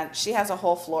she has a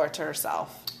whole floor to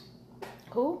herself.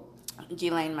 Who?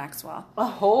 Ghislaine Maxwell. A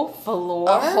whole floor.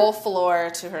 A whole floor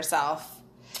to herself.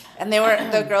 And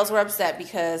the girls were upset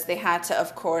because they had to,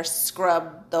 of course,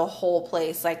 scrub the whole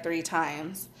place like 3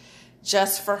 times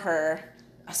just for her.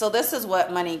 So this is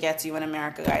what money gets you in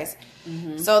America, guys.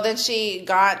 Mm-hmm. So then she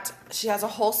has a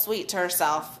whole suite to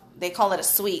herself. They call it a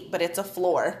suite, but it's a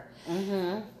floor.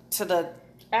 Mm-hmm.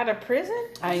 At a prison?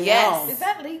 Yes. Is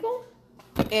that legal?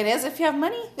 It is if you have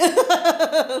money. That's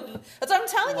what I'm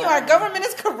telling you. Our government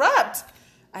is corrupt.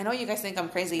 I know you guys think I'm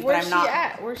crazy, but I'm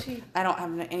not. Where's she? I don't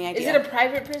have any idea. Is it a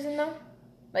private prison though?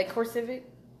 Like CoreCivic?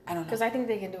 I don't know. Because I think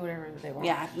they can do whatever they want.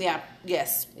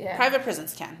 Yes. Yeah. Private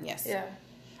prisons can, yes. Yeah.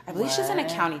 I believe she's in a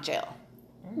county jail.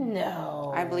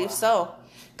 No. I believe so.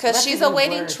 Because she's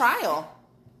awaiting trial.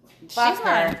 She's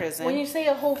not in prison. When you say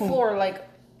a whole floor, like,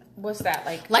 what's that?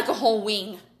 Like a whole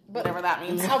wing. Whatever that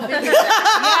means. How big is that?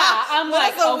 Yeah, I'm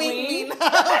like a wing. mean?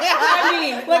 I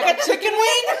mean, like a chicken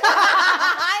wing?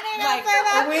 I didn't like say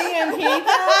that. A wing and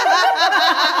pizza.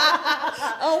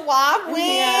 A wop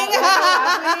wing. Yeah, like a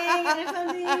wop wing or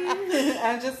something.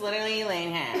 I'm just literally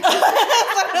laying hands.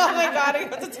 Oh my god, I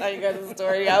have to tell you guys a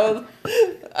story. I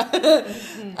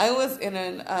was in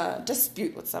a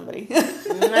dispute with somebody.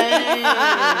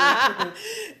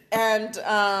 And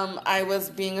I was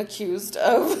being accused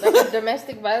of like a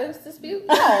domestic violence dispute.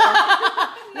 No.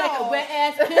 Like a wet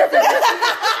ass pizza.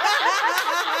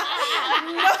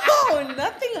 No,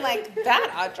 nothing like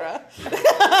that, Audra.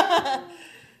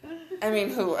 I mean,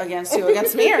 who? Against you?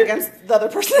 Against me or against the other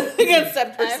person? Against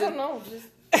that person? I don't know, just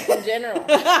in general.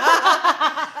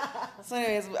 So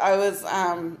anyways, I was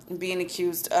being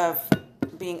accused of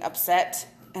being upset.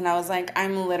 And I was like,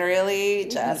 I'm literally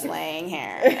just laying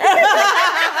here.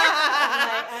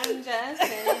 I'm just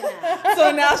sitting there.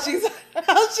 So now she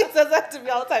says that to me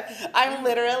all the time. I'm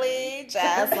literally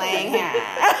just laying here.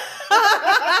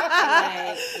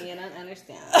 Like, you don't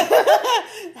understand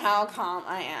how calm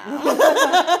I am.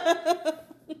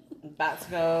 About to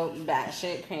go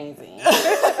batshit crazy.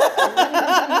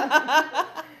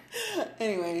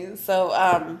 Anyway, so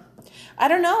I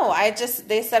don't know.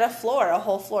 They said a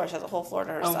whole floor. She has a whole floor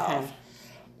to herself.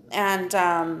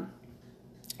 Okay.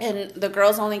 And the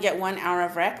girls only get 1 hour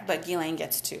of rec, but Ghislaine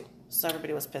gets 2. So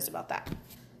everybody was pissed about that.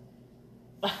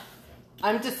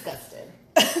 I'm disgusted.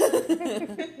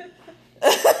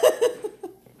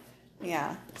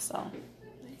 Yeah, so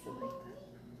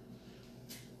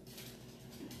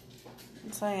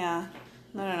yeah.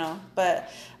 I don't know, but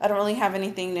I don't really have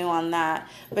anything new on that.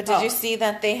 But did you see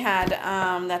that they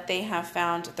have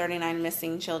found 39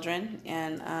 missing children?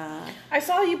 And I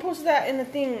saw you posted that in the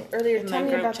thing earlier. Tell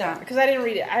me about that because I didn't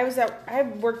read it. I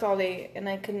worked all day and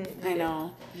I couldn't read I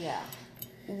know. It. Yeah.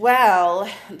 Well,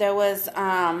 there was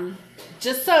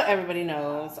just so everybody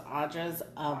knows, Audra's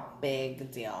a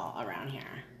big deal around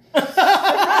here. I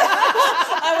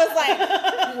was like,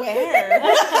 where?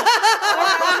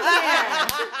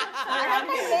 I have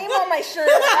my name on my shirt.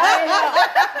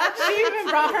 She even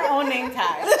brought her own name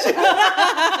tag.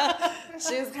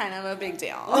 She's kind of a big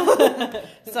deal.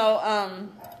 So,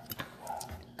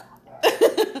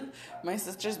 my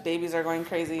sister's babies are going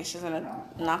crazy. She's gonna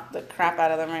knock the crap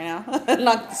out of them right now.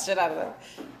 Knock the shit out of them.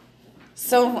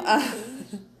 So,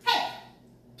 hey,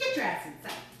 get your ass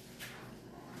inside.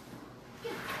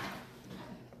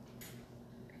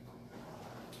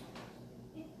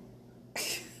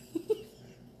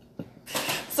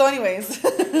 So anyways,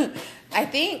 I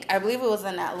believe it was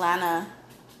in Atlanta.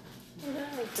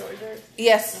 Georgia?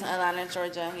 Yes, Atlanta,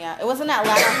 Georgia. Yeah. It was in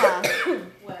Atlanta, huh?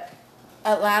 What?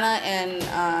 Atlanta and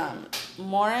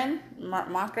Morin, or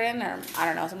I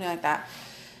don't know, something like that.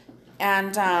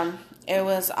 And it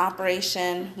was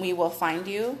Operation We Will Find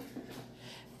You.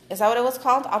 Is that what it was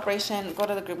called? Operation, go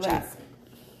to the group chat.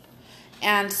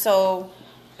 And so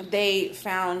they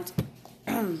found...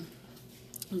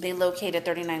 They located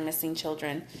 39 missing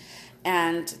children,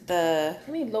 and I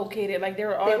mean, located like they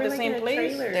were all at the same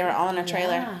place. They were all in a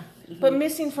trailer. Yeah. Mm-hmm. But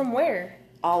missing from where?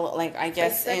 all, like, I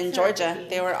guess in Georgia,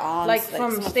 they were all like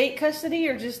from state custody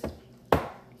or just.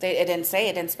 It didn't say.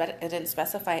 It didn't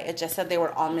specify. It just said they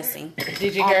were all missing.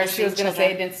 Did you hear she was going to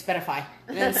say it didn't specify?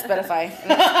 It didn't specify.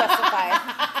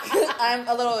 I'm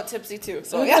a little tipsy too,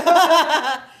 so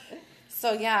yeah.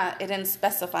 So yeah, it didn't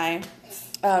specify.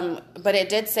 But it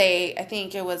did say, I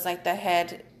think it was like the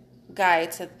head guy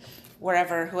to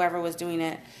whoever was doing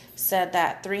it, said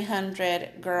that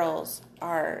 300 girls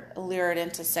are lured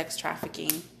into sex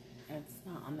trafficking. It's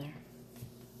not on there.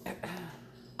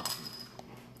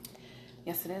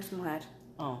 Yes, it is, Muad.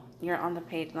 Oh. You're on the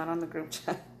page, not on the group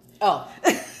chat. Oh.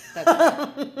 That's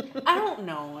right. I don't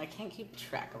know. I can't keep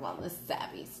track of all this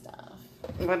savvy stuff.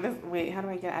 Wait, how do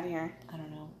I get out of here? I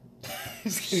don't know.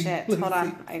 Shit. Hold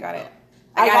on. I got it.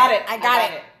 I got it.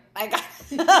 I got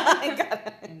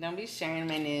it. And don't be sharing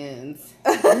my nudes.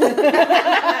 I'm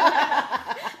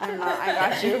not. I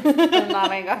got you.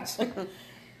 I got you.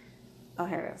 Oh,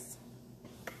 here it is.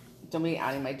 Don't be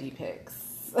outing my D-pics.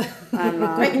 I'm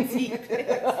not. D-pics.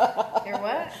 Your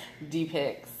what?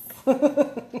 D-pics.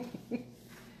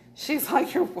 She's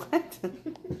like, you're what? I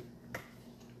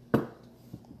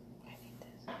need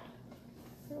this.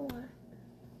 For what?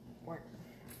 Work.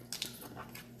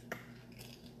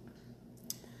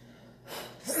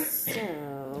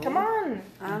 So, come on.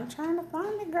 I'm trying to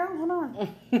find it, girl. Hold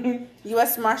on.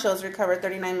 U.S. Marshals recovered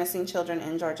 39 missing children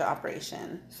in Georgia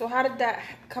operation. So how did that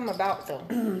come about, though?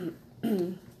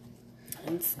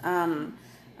 It's, I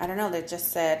don't know. They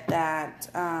just said that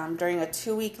during a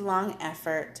 2-week-long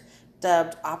effort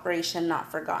dubbed Operation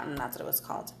Not Forgotten, that's what it was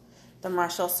called, the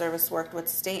Marshal Service worked with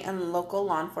state and local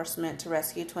law enforcement to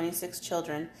rescue 26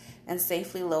 children and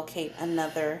safely locate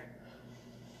another.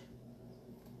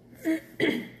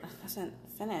 It doesn't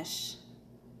finish.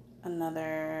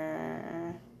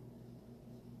 Another,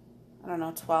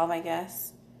 12, I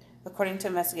guess. According to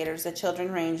investigators, the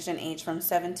children ranged in age from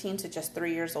 17 to just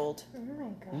 3 years old. Oh my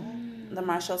God. The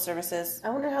Marshal Services. I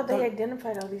wonder how they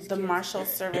identified all these kids. The Marshal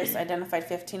Service identified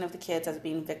 15 of the kids as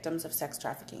being victims of sex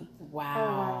trafficking. Wow. Oh,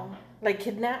 wow. Like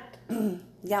kidnapped?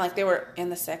 Yeah, like they were in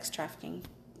the sex trafficking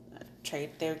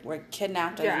trade. They were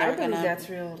kidnapped. Yeah, and they I were believe that's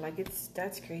real. Like,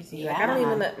 that's crazy. Yeah. Like, I don't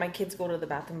even let my kids go to the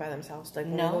bathroom by themselves. Like,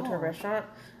 when we go to a restaurant,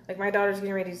 like, my daughter's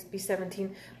getting ready to be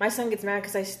 17. My son gets mad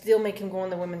because I still make him go in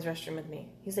the women's restroom with me.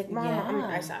 He's like, Mom,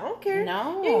 I said, I don't care.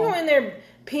 No. You ain't go in there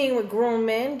peeing with grown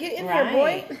men. Get in there,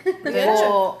 boy.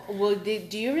 Well,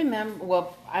 do you remember?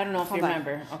 Well, I don't know if you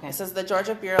remember. Okay. It says the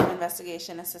Georgia Bureau of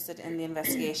Investigation assisted in the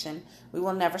investigation. We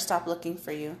will never stop looking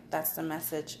for you. That's the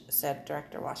message, said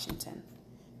Director Washington.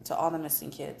 To all the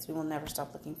missing kids, we will never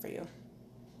stop looking for you.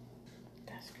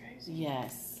 That's crazy.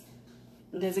 Yes.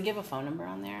 Does it give a phone number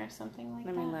on there or something like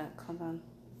that? Let me look. Hold on.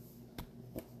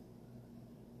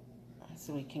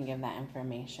 So we can give that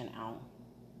information out.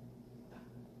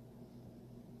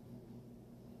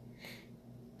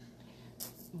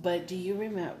 But do you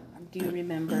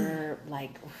remember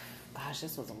like, gosh,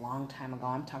 this was a long time ago.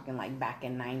 I'm talking like back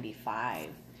in 95,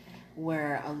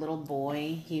 where a little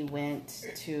boy, he went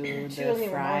to the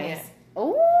Fry's.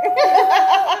 Oh,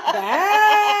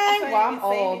 dang! Well, I'm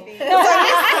old.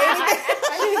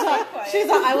 She's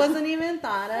like, I wasn't even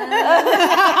thought of.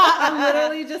 I'm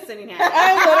literally just sitting here.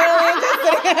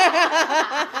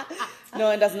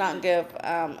 No, it does not give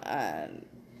a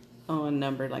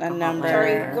number, like a number.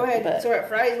 Sorry, go ahead. So at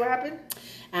Fry's, what happened?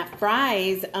 At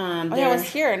Fry's, it was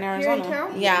here in Arizona. Here in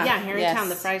town? Yeah, here in town.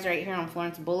 The Fry's right here on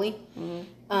Florence Bully.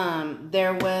 Mm-hmm.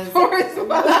 There was Florence Bully.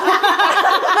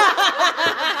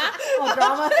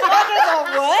 Drama.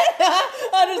 What?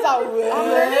 I'm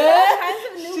learning all kinds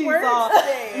of new words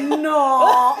today. No.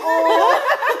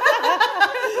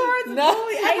 No.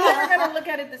 I'm never gonna look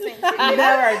at it the same way.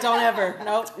 Never. Don't ever.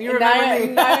 Nope. You remember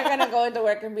me. Now you're gonna go into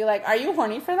work and be like, "Are you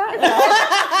horny for that?"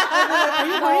 Are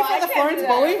you horny for the Florence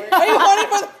Bully? Are you horny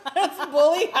for the Florence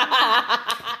Bully?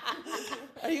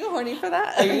 Are you horny for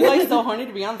that? Are you like so horny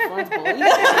to be on the Florence Bully?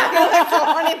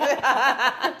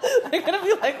 They're gonna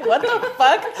be like, "What the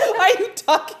fuck are you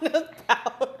talking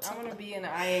about?" I'm gonna be an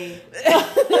IA.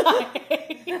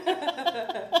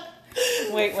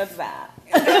 Wait, what's that?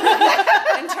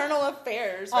 Internal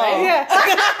affairs, right? Oh, yeah.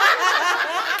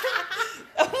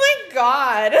 Oh my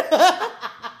God.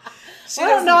 I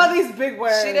don't know all these big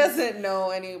words. She doesn't know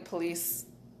any police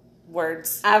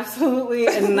words. Absolutely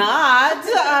not.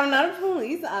 I'm not a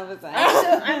police officer.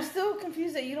 I'm still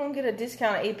confused that you don't get a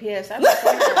discount at APS.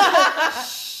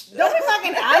 Don't be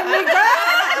fucking at me, girl.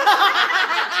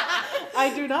 I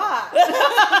do not.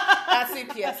 At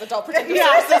CPS, Adult Protective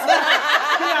Services.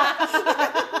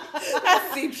 At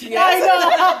CPS. I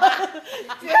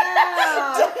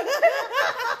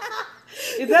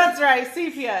know. That's right,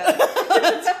 CPS.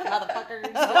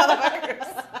 Motherfuckers.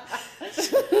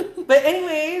 But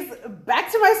anyways,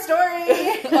 back to my story.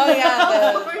 Oh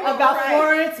yeah, about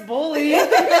Florence Bully.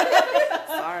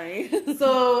 Sorry.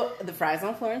 So the Fries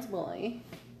on Florence Bully.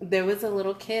 There was a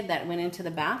little kid that went into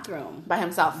the bathroom by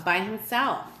himself.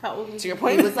 How old was he? To your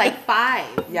point, he was like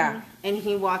 5. Yeah, and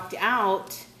he walked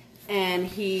out. And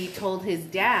he told his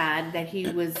dad that he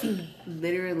was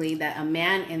literally, that a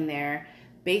man in there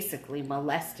basically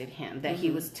molested him, that he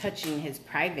was touching his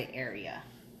private area.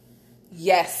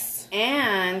 Yes.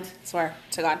 And swear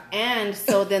to God. And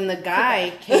so then the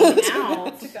guy came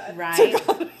out, right?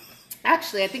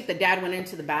 Actually, I think the dad went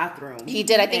into the bathroom. He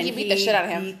did. I think he beat the shit out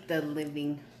of him. Beat the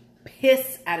living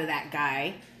piss out of that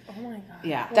guy. Oh my God.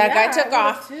 Yeah. That guy took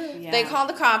off. Yeah. They called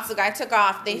the cops. The guy took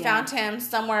off. They found him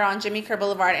somewhere on Jimmy Kerr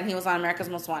Boulevard, and he was on America's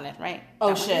Most Wanted, right?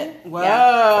 Oh, shit.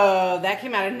 Whoa. That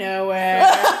came out of nowhere.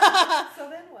 So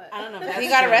then what? I don't know if that's he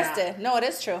got true arrested. No, it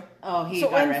is true. Oh, he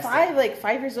got arrested.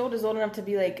 5 years old is old enough to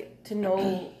be like, to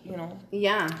know, you know.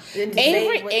 Yeah.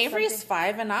 Avery's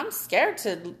 5, and I'm scared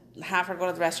to have her go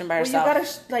to the restroom by herself. You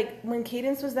gotta, when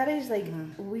Cadence was that age,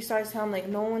 we started telling,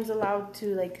 no one's allowed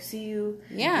to, see you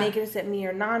naked except me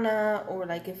or Nana, or,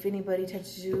 if anybody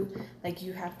touches you,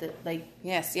 you have to,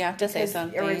 Yes, you have to say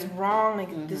something. Or it's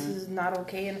wrong, this is not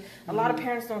okay. And a lot of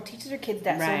parents don't teach their kids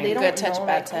that, so they don't Good touch, know,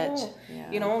 bad touch.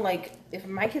 You know, if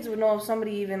my kids would know if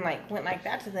somebody even, went like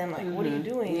that to them, what are you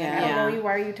doing? Yeah. I don't know you,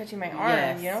 why are you touching my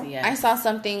arm, you know? Yes. I saw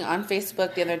something on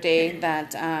Facebook the other day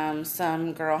that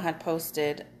some girl had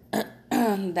posted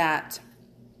that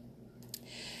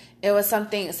it was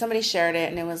something, somebody shared it,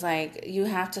 and it was you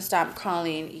have to stop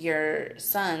calling your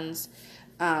sons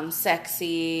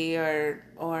sexy or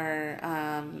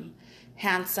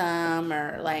handsome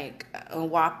or a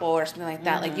wapo or something like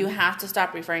that. You have to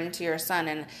stop referring to your son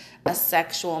in a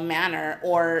sexual manner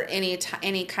or any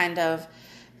kind of,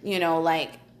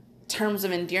 terms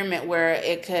of endearment where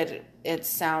it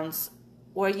sounds,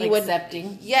 where you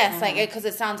accepting. Yes, because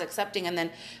it sounds accepting. And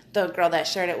then the girl that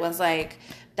shared it was like,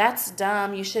 that's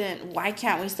dumb. You shouldn't. Why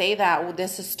can't we say that? Well,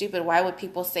 this is stupid. Why would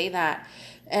people say that?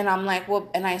 And I'm like, well,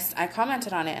 and I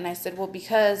commented on it, and I said, well,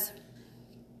 because,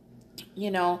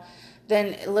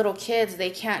 then little kids, they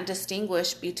can't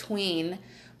distinguish between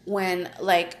when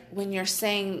you're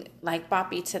saying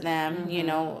boppy to them,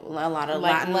 a lot of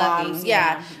Latin loving.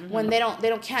 Yeah. When they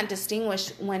can't distinguish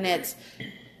when it's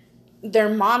their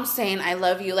mom saying I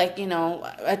love you,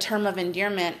 a term of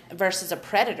endearment versus a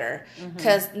predator.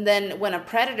 Because then when a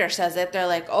predator says it, they're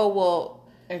like, oh, well,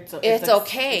 it's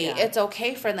okay. Yeah. It's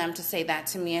okay for them to say that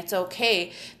to me. It's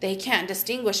okay. They can't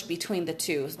distinguish between the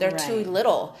two. They're too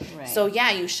little. Right. So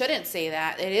yeah, you shouldn't say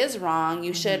that. It is wrong.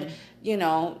 You should,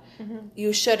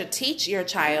 you should teach your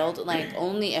child,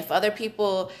 only if other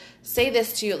people say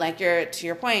this to you, to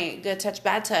your point, good touch,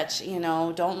 bad touch,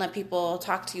 don't let people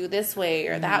talk to you this way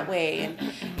or that way. And,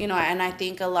 and I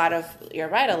think you're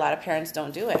right, a lot of parents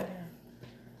don't do it.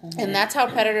 And that's how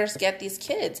predators get these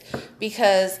kids,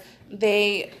 because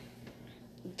they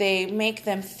make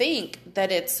them think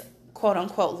that it's quote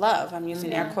unquote love. I'm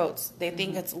using air quotes. They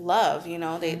think it's love,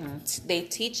 they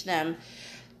teach them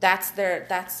that's their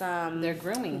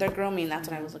grooming. Their grooming, that's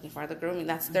what I was looking for. The grooming.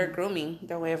 That's their grooming,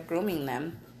 their way of grooming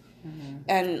them.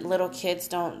 And little kids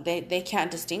they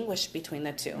can't distinguish between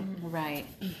the two. Right.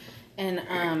 And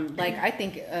I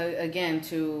think again,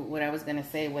 to what I was going to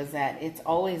say was that it's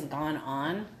always gone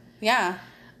on. Yeah.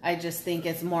 I just think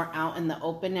it's more out in the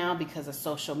open now because of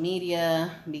social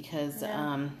media, because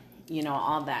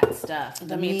all that stuff.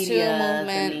 The Me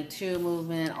Too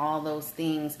movement, all those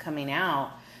things coming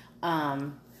out.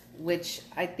 Which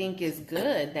I think is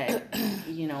good that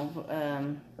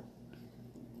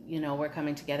we're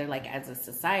coming together as a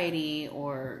society,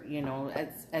 or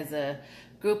as a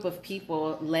group of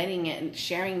people, letting it and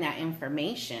sharing that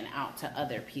information out to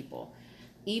other people,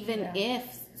 even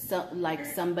if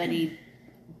somebody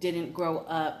didn't grow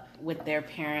up with their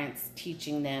parents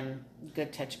teaching them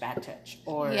good touch, bad touch,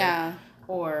 or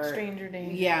stranger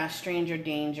danger. Yeah, stranger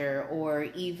danger, or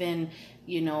even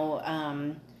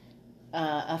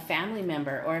a family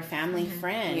member or a family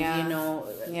friend, and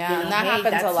that happens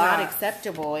that's a lot. Not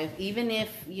acceptable. Even if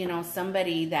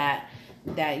somebody that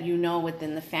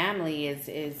within the family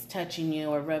is touching you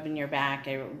or rubbing your back,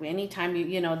 or anytime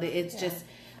it's just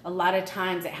a lot of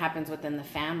times it happens within the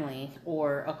family,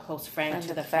 or a close friend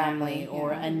to the family,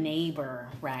 or a neighbor,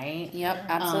 right? Yep,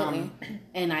 absolutely.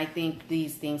 And I think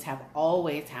these things have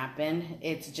always happened.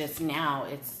 It's just now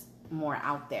it's more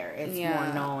out there. It's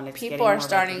more known. It's people are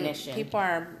starting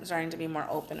to be more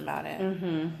open about it.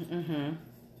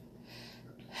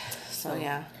 So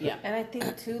yeah. And I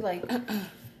think too,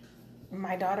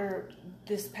 my daughter,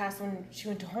 this past when she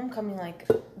went to homecoming, like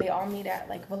they all meet at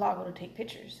like Valago to take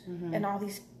pictures, and all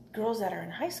these girls that are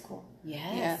in high school.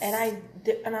 Yes.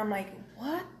 And I'm like,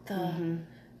 what the.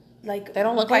 Like they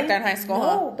don't look like they're in high school.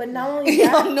 No, but not only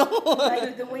that,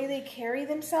 like the way they carry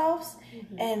themselves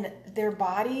and their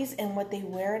bodies and what they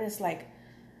wear, and it's like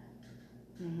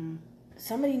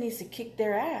somebody needs to kick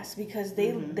their ass because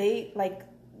they like,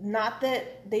 not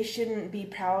that they shouldn't be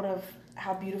proud of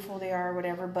how beautiful they are or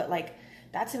whatever, but like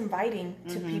that's inviting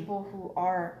to people who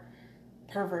are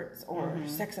perverts or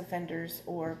sex offenders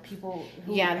or people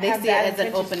who they see it as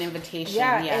an open invitation.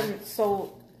 And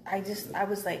so I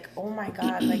was like, oh my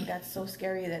God, like that's so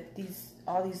scary that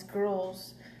all these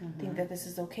girls think that this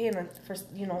is okay. And first,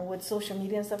 with social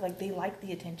media and stuff, like they like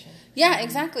the attention. Yeah,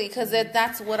 exactly. Because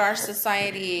that's what our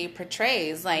society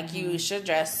portrays. Like you should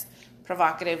dress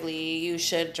provocatively. You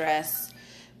should dress,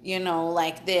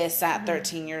 like this at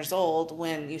 13 years old,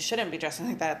 when you shouldn't be dressing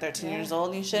like that at 13 years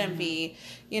old. You shouldn't be,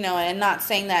 and not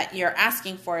saying that you're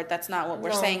asking for it. That's not what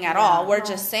we're saying at all. We're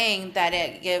just saying that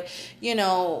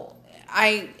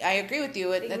I agree with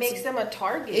you. It makes them a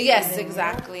target. Yes,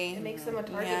 exactly. It makes them a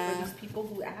target for these people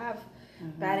who have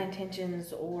bad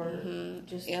intentions or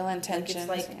just ill intentions.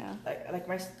 Like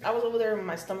it's I was over there and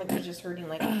my stomach was just hurting.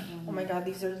 Like, oh my God,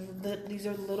 these are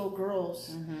little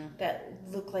girls that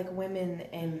look like women,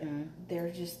 and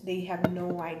they have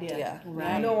no idea. Yeah,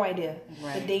 right. No idea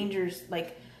the dangers.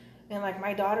 And like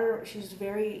my daughter, she's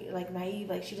very like naive.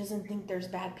 Like she doesn't think there's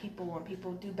bad people and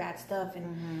people do bad stuff,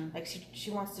 and like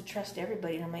she wants to trust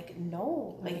everybody. And I'm like,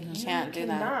 no, like you can't do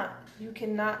that. You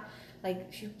cannot.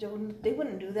 Like they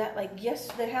wouldn't do that. Like yes,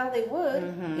 the hell they would.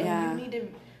 And you need to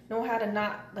know how to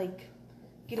not like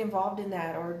get involved in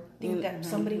that or think that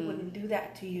somebody wouldn't do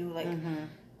that to you. Like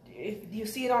if you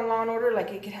see it on Law and Order,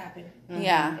 like it could happen.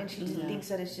 Yeah, and she just thinks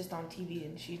that it's just on TV,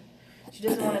 and she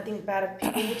doesn't want to think bad of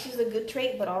people, which is a good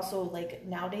trait, but also like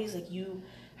nowadays, like you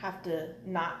have to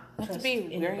not trust to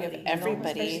be wary of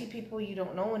everybody, especially people you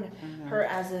don't know. And her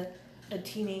as a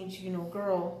teenage,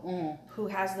 girl who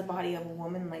has the body of a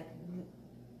woman, like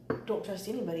don't trust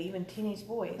anybody, even teenage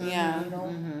boys. Yeah,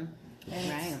 And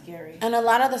it's scary. And a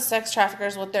lot of the sex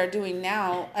traffickers, what they're doing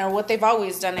now, or what they've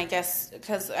always done, I guess,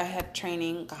 because I had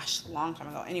training, a long time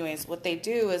ago. Anyways, what they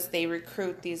do is they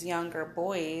recruit these younger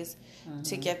boys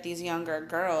to get these younger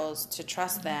girls to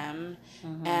trust them.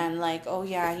 And like, oh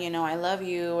yeah, I love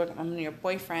you, or I'm your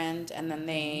boyfriend. And then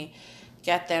they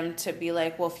get them to be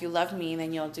like, well, if you love me,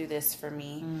 then you'll do this for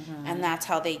me. And that's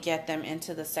how they get them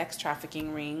into the sex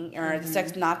trafficking ring, or the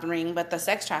sex, not the ring, but the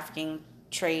sex trafficking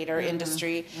trade or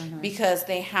industry, because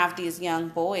they have these young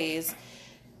boys,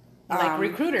 like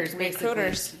recruiters,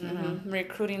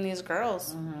 recruiting these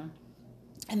girls.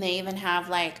 And they even have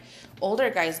like older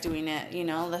guys doing it,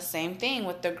 the same thing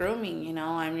with the grooming.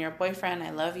 I'm your boyfriend,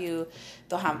 I love you.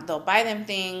 They'll buy them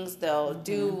things, they'll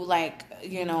do like,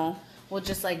 well,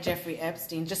 just like Jeffrey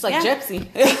Epstein, just like Gypsy.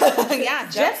 Yeah,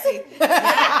 Gypsy.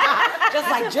 Just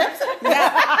like Gypsy.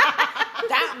 Yeah.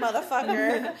 That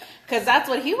motherfucker. Because that's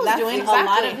what he was doing. Exactly. A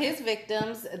lot of his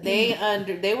victims, they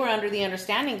were under the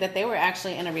understanding that they were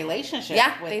actually in a relationship.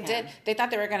 Yeah, with him. Did. They thought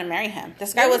they were going to marry him.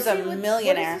 This guy was a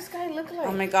millionaire. What does this guy look like?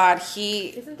 Oh my God,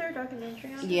 Isn't there a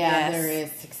documentary on him? Yeah, there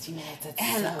is. 60 Minutes. It's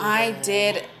and so I good.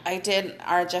 did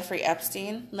our Jeffrey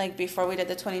Epstein, like before we did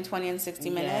the 2020 and 60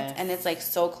 Minutes, and it's like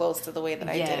so close to the way that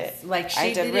I did it. Like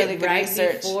she did really good right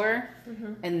research before,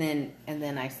 and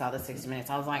then I saw the 60 Minutes.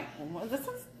 I was like, well, this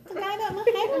is the guy that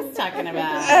Lil was talking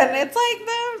about. And it's like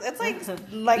the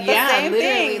same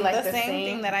thing, like the same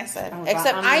thing that I said.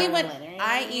 Except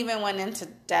I even went into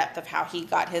depth of how he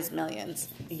got his millions.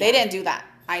 Yeah. They didn't do that.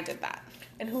 I did that.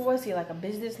 And who was he? Like a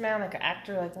businessman, like an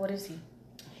actor? Like what is he?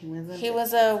 He was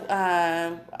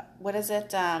a what is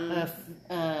it?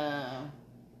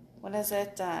 What is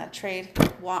it?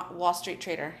 Wall Street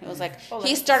trader. It was like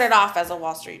he started off as a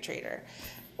Wall Street trader.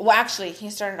 Well, actually, he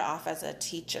started off as a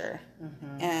teacher,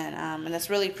 and in this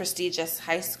really prestigious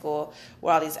high school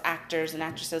where all these actors and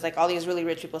actresses, like all these really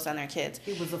rich people, send their kids.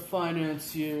 He was a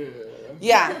financier.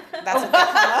 Yeah, that's what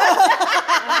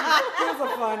he was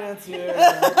a financier.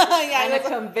 Yeah, and a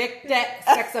convicted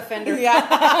sex offender. Yeah,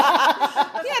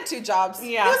 he had 2 jobs.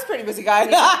 Yeah, he was a pretty busy guy.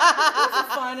 He was a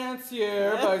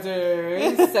financier by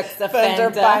day, sex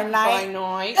offender by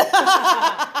night.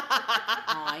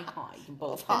 Hi,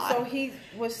 both high. And so he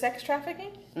was sex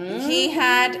trafficking? He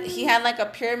had had like a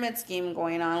pyramid scheme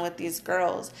going on with these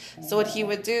girls. So what he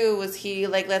would do was he,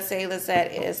 like, let's say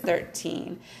Lizette is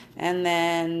 13, and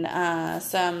then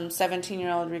some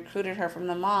 17-year-old recruited her from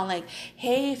the mall, like,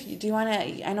 hey, do you want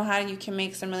to, I know how you can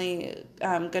make some really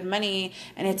good money,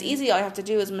 and it's easy. All you have to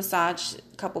do is massage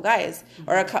a couple guys,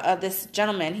 or this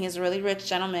gentleman. He's a really rich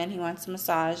gentleman. He wants a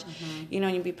massage. You know,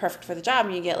 you'd be perfect for the job,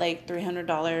 and you get like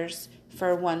 $300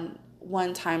 for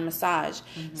one-time massage.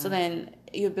 So then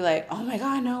you'd be like, oh my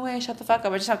God, no way, shut the fuck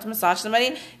up. I just have to massage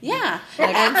somebody. Yeah.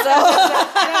 Like, and so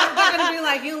they're going to be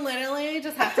like, you literally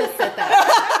just have to sit there.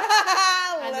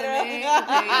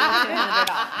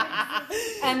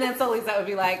 And then so Lisa would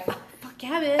be like, oh, fuck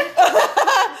yeah,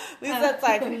 bitch. Lisa's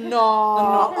like,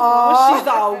 no, she's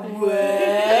all what?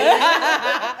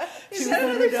 Is that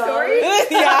another story?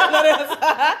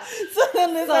 Yeah. So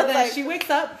then Lisa's like, she wakes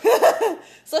up.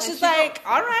 So she's like,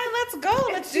 all right, let's go.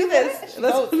 Let's do this. She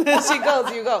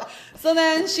goes, you go. So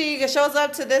then she shows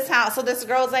up to this house. So this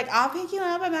girl's like, I'll pick you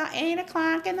up about 8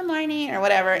 o'clock in the morning or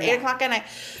whatever, 8 o'clock at night.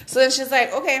 So then she's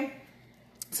like, okay.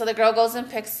 So the girl goes and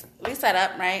picks Lisa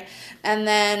up, right? And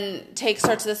then takes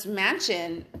her to this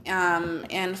mansion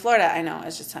in Florida. I know,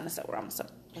 it's just 10 to we're almost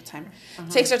up. What time?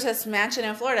 Takes her to this mansion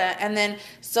in Florida, and then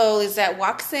so Lizette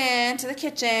walks in to the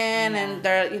kitchen, and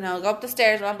they're go up the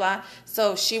stairs, blah blah.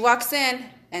 So she walks in,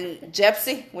 and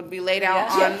Jepsy would be laid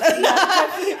out on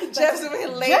Jepsy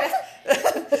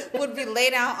would be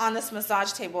laid out on this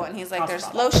massage table, and he's like,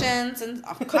 "There's lotions and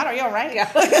God, are you all right?"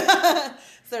 Yeah.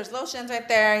 So there's lotions right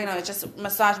there. It's just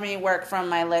massage me, work from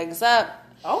my legs up.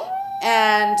 Oh.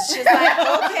 And she's like,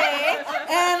 okay.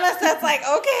 And Lizette's like,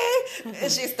 okay.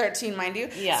 And she's 13, mind you.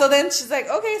 Yeah. So then she's like,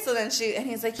 okay. So then and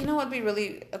he's like, what would be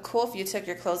really cool if you took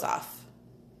your clothes off?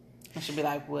 And she'll be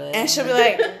like, what? And she'll be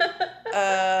like,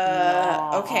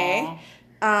 okay.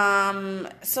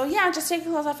 So yeah, just take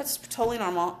your clothes off. It's totally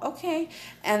normal. Okay.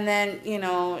 And then,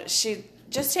 she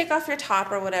just take off your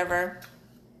top or whatever.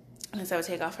 And so I would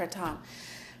take off her top.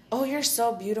 Oh, you're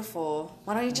so beautiful.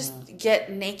 Why don't you just get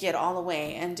naked all the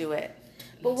way and do it?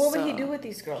 But what would he do with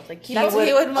these girls? Like he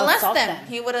would molest them.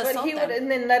 He would assault them. And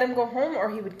then let them go home, or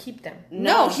he would keep them?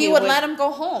 No, he would let them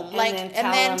go home. And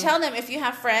then tell them, if you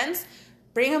have friends,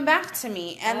 bring them back to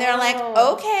me. And they're like,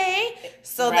 okay.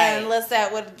 So then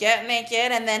Lisette would get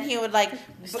naked, and then he would like,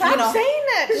 Stop saying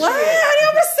that shit. What? I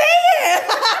never say it.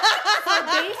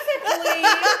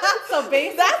 So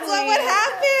basically, that's what would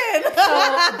happen.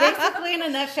 So basically, in a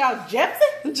nutshell,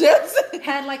 Jepsen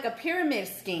had like a pyramid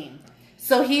scheme.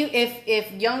 So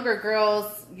if younger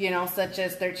girls, such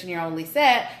as 13-year-old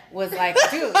Lisette, was like,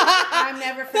 dude, I'm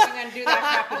never freaking gonna do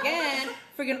that crap again.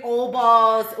 Freaking old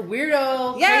balls,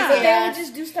 weirdo. Yeah, but they would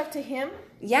just do stuff to him.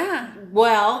 Yeah.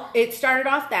 Well, it started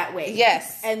off that way.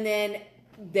 Yes. And then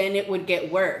it would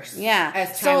get worse. Yeah.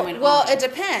 As time went on. Well, it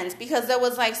depends, because there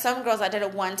was like some girls that did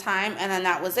it one time and then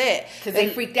that was it. Because they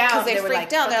freaked out. They're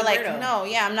like, no,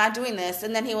 I'm not doing this.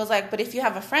 And then he was like, but if you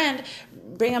have a friend,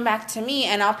 bring them back to me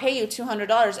and I'll pay you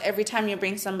 $200 every time you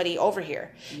bring somebody over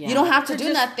here. Yeah. You don't have to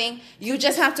do nothing. You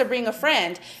just have to bring a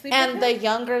friend. And the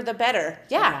younger, the better.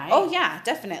 Yeah. Right. Oh yeah,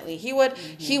 definitely. He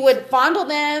would fondle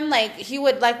them. Like he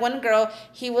would, like one girl,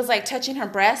 he was like touching her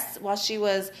breasts while she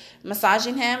was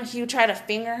massaging him. He would try to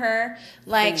finger her.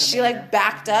 Like she like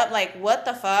backed up. Like what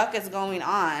the fuck is going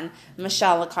on?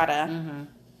 Michelle Licata. Mm-hmm.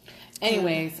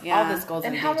 Anyways, all this goes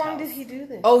in how long did he do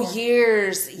this? Oh,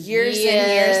 years and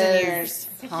years.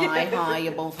 Hi,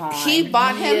 you both high. He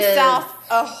bought himself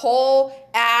a whole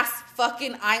ass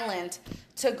fucking island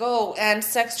to go and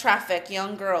sex traffic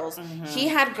young girls. Mm-hmm. He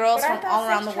had girls from all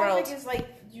around the world. Is like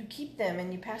you keep them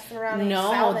and you pass them around.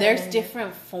 No, there's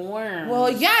different forms.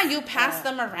 Well, yeah, you pass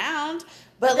them around,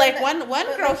 but like one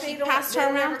girl, he passed her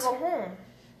around. Never go home.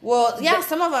 Well, yeah,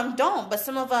 some of them don't, but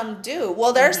some of them do.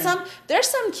 Well, there's some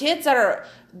kids that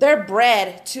they're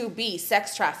bred to be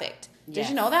sex trafficked. Did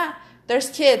you know that?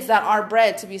 There's kids that are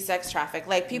bred to be sex trafficked.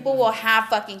 Like people will have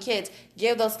fucking kids.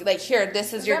 Give those here.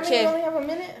 This is your kid. You only have a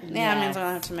minute. Yeah, it means we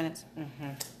only have 2 minutes.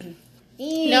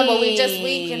 Mm-hmm. No, but we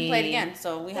can play it again,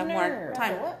 so we have more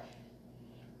time. What?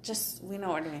 Just we know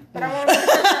what we're doing. But I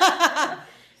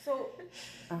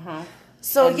want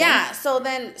So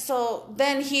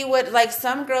then he would, like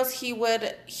some girls he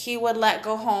would let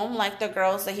go home, like the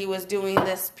girls that he was doing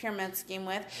this pyramid scheme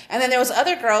with, and then there was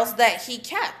other girls that he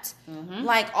kept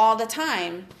like all the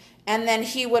time, And then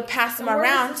he would pass them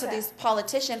around to these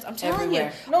politicians. I'm telling you,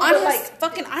 on his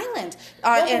fucking island.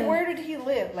 Where did he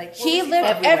live? Like he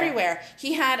lived everywhere.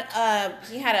 He had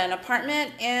an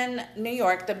apartment in New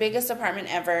York, the biggest apartment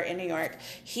ever in New York.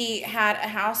 He had a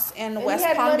house in West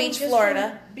Palm Beach,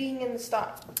 Florida. Being in the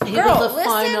stock. Girl,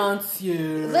 listen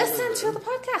to the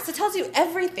podcast. It tells you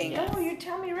everything. No, you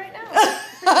tell me right now.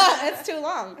 It's too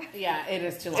long. Yeah, it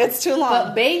is too long. It's too long.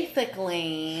 But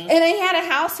basically, and he had a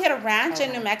house. He had a ranch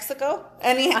in New Mexico,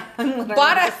 and he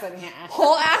bought a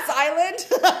whole ass island.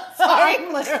 Sorry,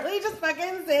 I'm literally just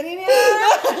fucking sitting here.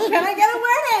 Can I get a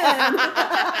word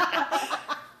in?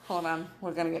 Hold on,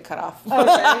 we're gonna get cut off.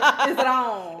 Okay. Is it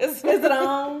on? Is it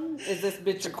on? Is this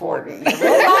bitch recording?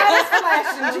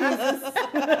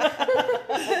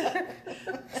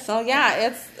 So yeah,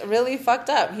 it's really fucked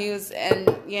up. He was, and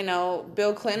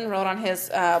Bill Clinton rode on his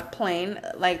plane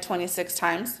like 26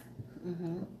 times.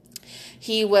 Mm-hmm.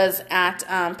 He was at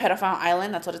Pedophile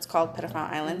Island. That's what it's called,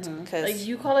 Pedophile Island. Because like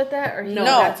you call it that, or no,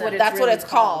 that's what it's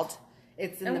called.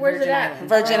 It's in the Virgin Islands.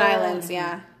 Virgin Islands,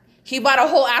 yeah. He bought a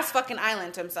whole ass fucking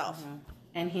island himself. Mm-hmm.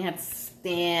 And he had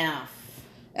staff.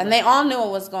 And they all knew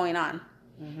what was going on.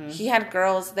 Mm-hmm. He had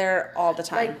girls there all the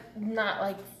time. Like, not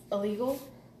like illegal?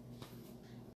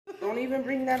 Don't even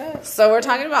bring that up. So we're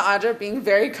talking about Audra being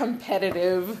very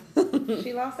competitive.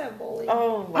 She lost at bowling.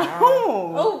 Oh, wow.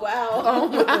 Oh, wow. Oh,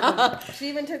 wow. She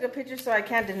even took a picture, so I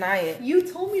can't deny it. You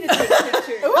told me to take a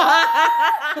picture.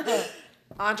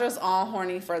 Andra's all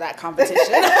horny for that competition.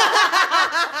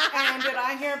 And did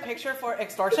I hear a picture for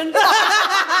extortion?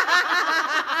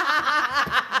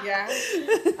 Yeah.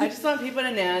 I just want people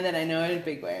to know that I know a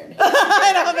big word.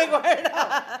 I know a big word.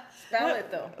 Spell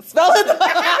it, though. Spell it, though.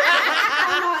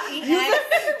 E-X.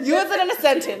 Use it in a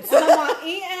sentence. I want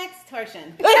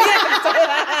E-X-torsion.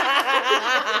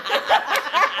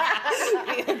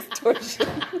 Extortion.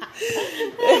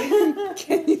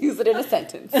 Can you use it in a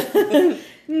sentence?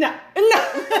 No.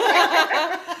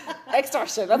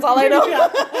 Extortion. That's all I know.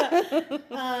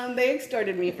 They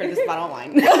extorted me for this bottle of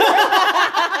wine.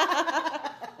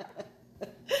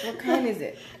 What kind is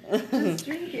it? Just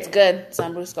drink it. It's good.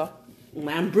 Sambrusco.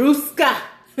 Lambrusca.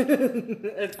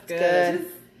 It's good.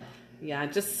 Yeah,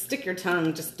 just stick your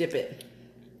tongue. Just dip it.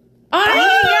 Oh,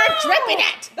 you're dripping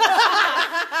it.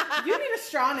 You need a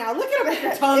straw now. Look at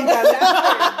your tongue down there.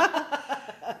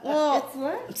 Well, it's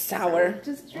what? It's sour.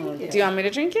 Just drink it. Do you want me to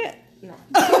drink it? No.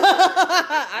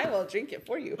 I will drink it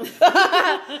for you.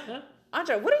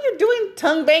 Audra, what are you doing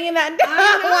tongue banging that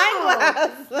wine glass?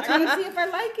 I want to see if I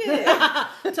like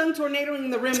it. Tongue tornadoing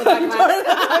the rim of that glass.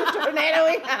 Tongue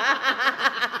tornadoing.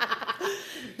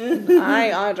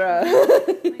 Hi, Audra.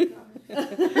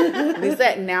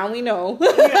 Lisa, now we know.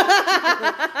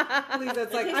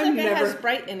 Lisa's like, I'm never. It has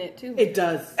Sprite in it too. It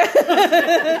does.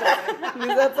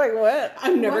 Lisa's like, what?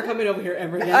 I'm never coming over here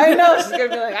ever again. I know. She's gonna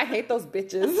be like, I hate those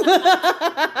bitches.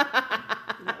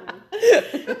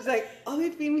 She's like, all they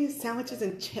feed me is sandwiches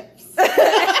and chips. And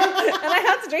I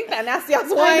have to drink that nasty ass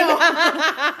wine.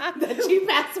 That cheap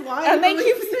ass wine. And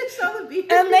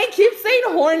they keep saying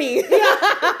horny.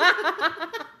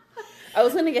 I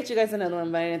was gonna get you guys another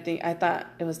one, but I thought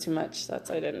it was too much, so that's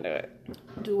why I didn't do it.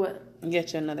 Do what?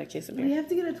 Get you another case of beer. We have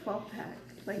to get a 12-pack.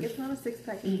 Like, it's not a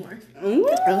 6-pack anymore.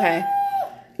 Okay.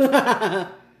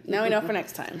 Now we know for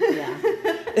next time. Yeah.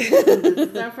 This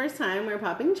is our first time we're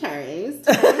popping cherries.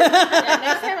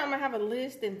 Next time I'm gonna have a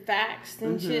list and facts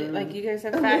and shit. Like, you guys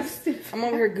have facts. I'm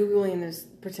over here Googling this,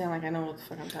 pretend like I know what the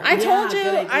fuck I'm talking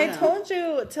about. I told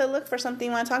you to look for something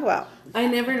you want to talk about. I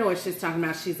never know what she's talking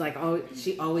about. She's like, oh,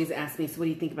 she always asks me, so what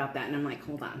do you think about that? And I'm like,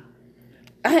 hold on.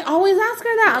 I always ask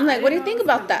her that. I'm like, what do you think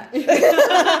about that?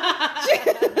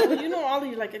 Well, you know all of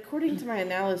you, like, according to my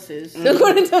analysis.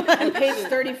 According to my on page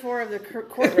 34 of the court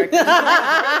record. Oh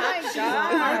my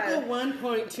God. Article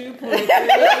 1.2.3.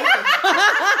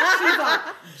 She's like,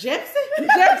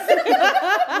 Jefferson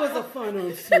was a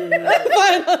final scene.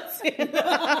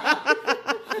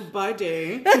 By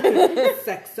day,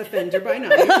 sex offender by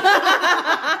night.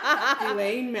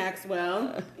 Elaine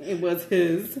Maxwell, it was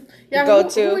his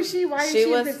go-to. Who was she? Why is she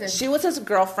in prison? She was his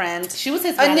girlfriend. She was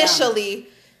his initially.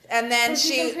 And then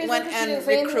she went and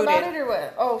recruited. About it or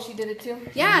what? Oh, she did it too?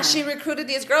 Yeah, she recruited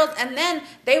these girls, and then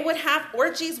they would have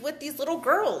orgies with these little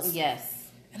girls. Yes.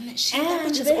 And that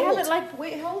bitch is they old. Have it like,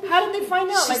 wait, how did they find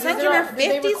out? She's like, in her 50s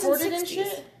did they record and it 60s. And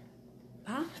shit?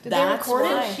 Huh? Did they record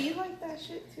it? She like that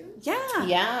shit too? Yeah.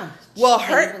 Yeah. Well,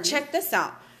 check this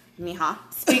out, mija.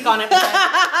 Speak on it. Speak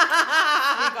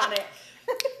on it.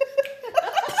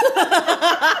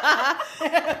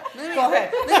 Go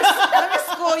ahead. Let me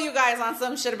school you guys on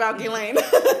some shit about Ghislaine.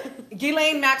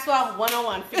 Ghislaine Maxwell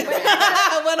 101. Finger bang.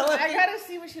 I gotta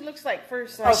see what she looks like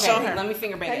first. So Okay, let me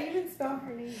finger bang. How do you even spell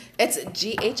her name? It's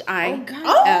G-H-I. Oh,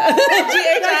 God.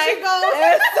 G-H-I.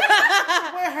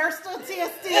 Where her still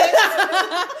TSD is.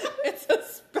 It's a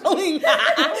spelling. Look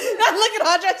at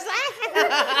Audra. It's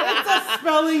a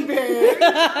spelling bee.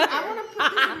 I want to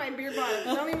put this in my beer bottle.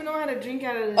 I don't even know how to drink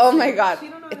out of this. Oh my God. She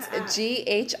don't know It's how to act.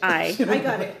 G-H-I. I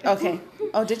got it. Okay.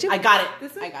 Oh, did you? I got it.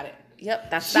 I got it.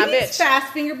 Yep, that's She's that bitch.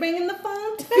 fast finger banging the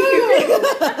phone too.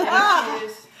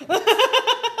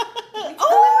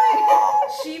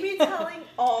 She be telling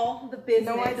all the business.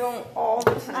 No, I don't. All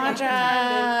the time.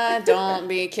 Audra, don't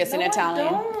be kissing Italian.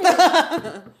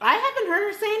 I haven't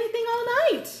heard her say anything all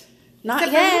night. Not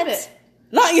Except yet. Norbit.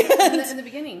 Not yet. In the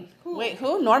beginning. Wait,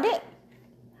 who? Norbit?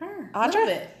 Her. Audra? Little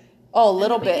bit. Oh, a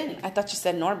little the bit. beginning. I thought you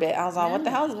said Norbit. I was like, what the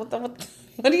hell?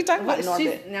 What are you talking about,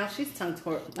 Norbit? Now she's tongue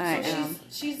torn.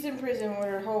 She's in prison with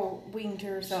her whole wing to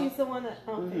herself. She's the one that.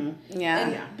 Yeah.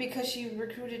 And because she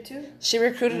recruited too. She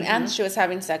recruited and she was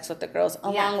having sex with the girls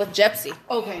along with Jepsy.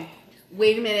 Okay.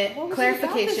 Wait a minute.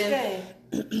 Clarification.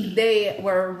 They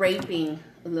were raping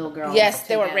the little girls. Yes,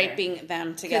 they were raping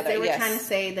them together. Because they were trying to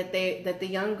say that the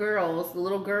young girls, the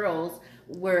little girls,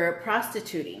 were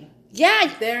prostituting. Yeah,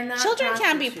 they're not. Children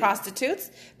can't be prostitutes.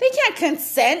 They can't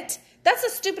consent. That's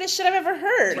the stupidest shit I've ever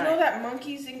heard. Do you know that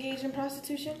monkeys engage in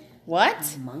prostitution?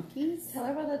 What? Monkeys? Tell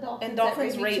her about the dolphins. And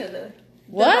dolphins rape each other.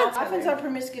 What? Dolphins are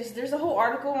promiscuous. There's a whole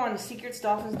article on secrets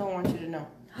dolphins don't want you to know.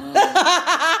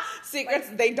 Secrets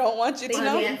they don't want you to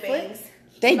know. Gangbang.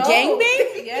 They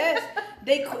gangbang? Yes.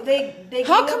 They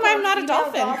How come I'm not a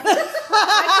dolphin? I think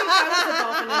I was a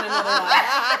dolphin in another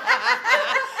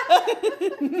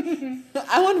life.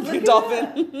 I want to be a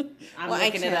dolphin. I'm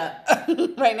looking it up.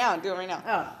 Right now. Do it right now.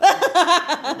 Oh.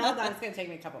 Hold on. It's going to take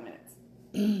me a couple minutes.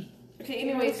 Okay,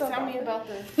 anyways, tell me about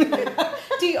the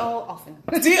D-O-Often.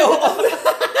 D-O-Often.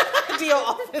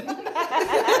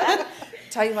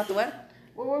 Tell you about the what?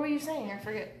 What were you saying? I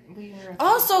forget.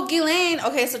 So Ghislaine.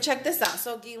 Okay, so check this out.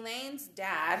 So Ghislaine's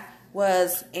dad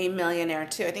was a millionaire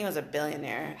too. I think he was a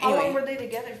billionaire. How long were they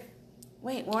together?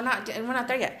 We're not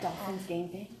there yet. Dolphins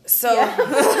gangbang. So,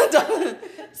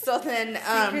 so then,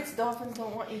 secrets dolphins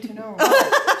don't want you to know.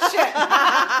 Shit.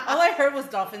 All I heard was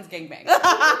dolphins gangbang.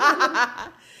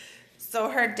 So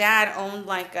her dad owned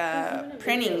like a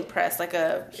printing press,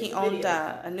 he owned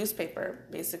a newspaper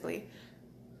basically.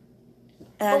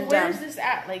 And but where's this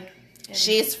at? Like,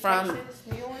 she's from Texas,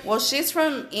 New York? Well, she's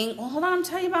from hold on, I'm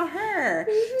telling you about her.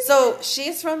 So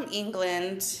she's from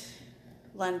England,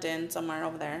 London, somewhere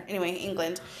over there. Anyway,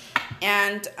 England,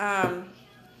 and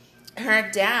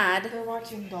her dad. They're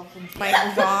watching dolphins. My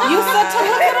God, you said to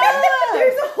look it up.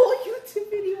 There's a whole YouTube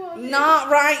video on it.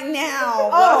 Not right now.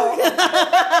 Oh,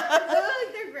 look,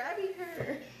 they're grabbing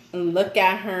her. Look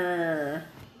at her.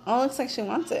 Oh, looks like she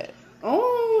wants it.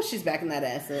 Oh, she's backing that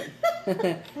ass up.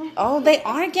 Oh, they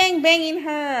are gang banging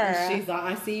her. She's all,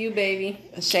 I see you, baby.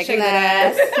 Shaking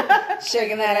that ass.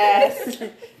 Shaking that ass.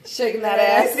 Shaking that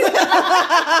ass.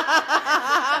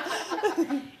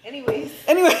 Anyway.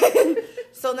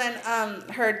 So then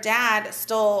her dad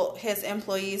stole his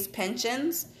employees'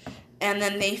 pensions, and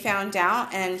then they found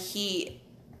out, and he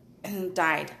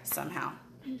died somehow.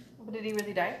 But did he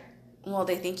really die? Well,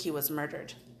 they think he was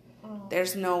murdered.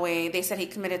 There's no way. They said he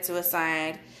committed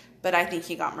suicide, but I think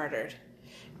he got murdered.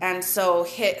 And so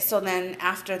then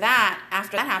after that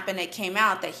happened, it came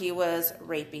out that he was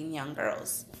raping young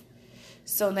girls.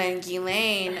 So then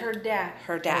Ghislaine... Her dad.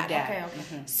 Okay.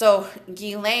 Mm-hmm. So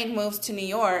Ghislaine moves to New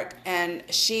York, and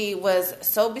she was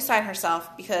so beside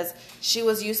herself because she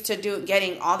was used to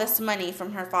getting all this money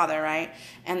from her father, right?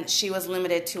 And she was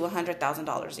limited to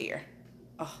 $100,000 a year.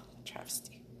 Oh,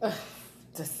 travesty.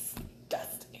 Disgusting.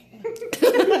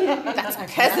 That's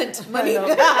peasant money.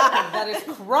 That is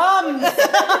crumbs.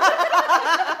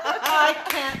 I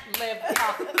can't live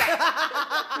off of that.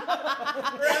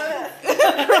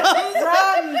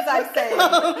 Crumbs, I say.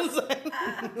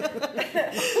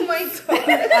 Oh my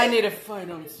God. I need a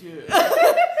financier.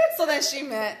 So then she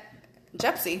met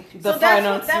Jepsy. The that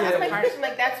was my question.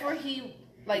 Like, that's where he,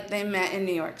 they met in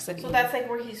New York City. So that's like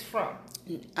where he's from.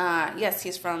 Yes,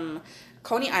 he's from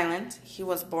Coney Island. He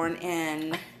was born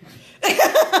in... All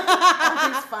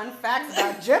these fun facts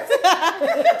about Gypsy.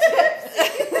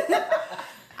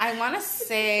 I want to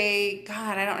say,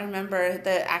 God, I don't remember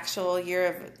the actual year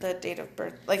of the date of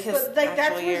birth. Like his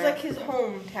that's year. Like his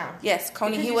hometown. Yes,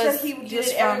 Coney. Because he did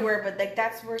it everywhere, but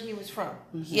that's where he was from.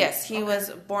 Mm-hmm. Yes, he was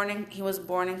born in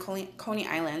Coney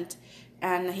Island,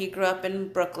 and he grew up in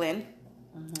Brooklyn,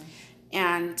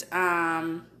 and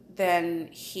then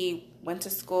he went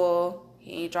to school.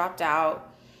 He dropped out.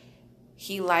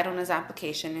 he lied on his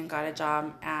application and got a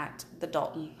job at the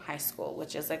Dalton High School,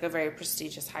 which is like a very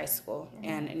prestigious high school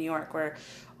in New York, where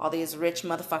all these rich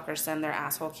motherfuckers send their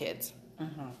asshole kids.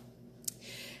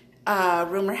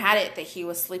 Rumor had it that he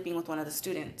was sleeping with one of the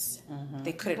students.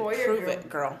 They couldn't prove it,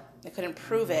 girl. They couldn't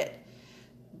prove it,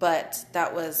 but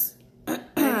that was in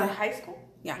the high school.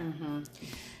 Yeah.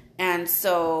 And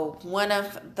so one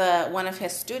of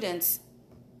his students,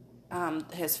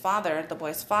 his father, the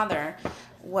boy's father,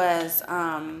 was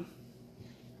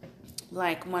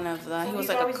like one of the. So he was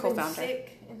like a co-founder. Been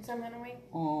sick in some kind of way.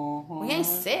 Well, he ain't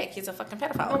sick. He's a fucking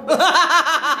pedophile. No, do you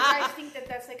guys think that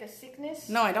that's like a sickness?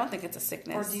 No, I don't think it's a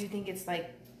sickness. Or do you think it's like?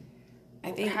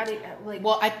 I think.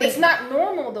 Well, I think it's not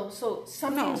normal though. So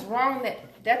something's wrong.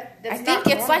 That's I think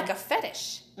it's like a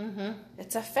fetish.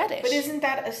 It's a fetish. But isn't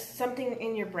that something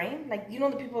in your brain? Like, you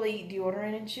know, the people that eat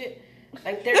deodorant and shit.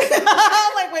 Like, there's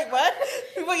like, wait, what?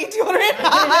 What you deodorant?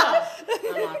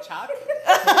 Chalk.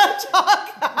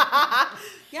 Chalk.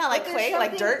 Yeah, like clay,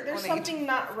 like dirt. There's something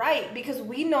not right, because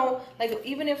we know, like,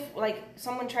 even if like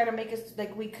someone tried to make us,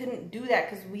 like, we couldn't do that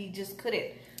because we just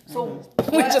couldn't. So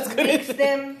what makes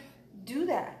them do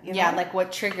that? You know? Yeah, like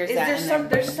what triggers that?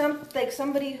 There's some like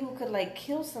somebody who could like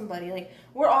kill somebody. Like,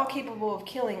 we're all capable of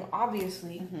killing,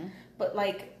 obviously, but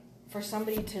like for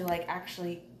somebody to like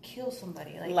actually kill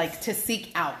somebody, like to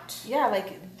seek out. Yeah,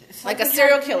 like a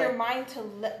serial killer. In your mind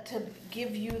to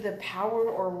give you the power,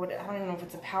 or what? I don't even know if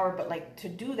it's a power, but like to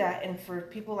do that, and for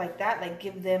people like that, like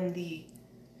give them the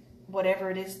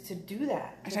whatever it is to do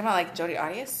that. Are you talking about like Jodi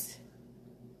Arias?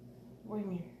 What do you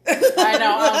mean? I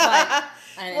know. I was like.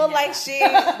 Well, like she,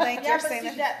 like you're saying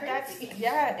and that she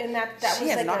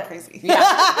was is like not crazy. Yeah, don't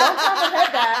tell me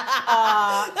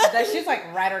that. She's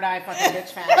like ride or die fucking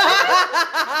bitch fan.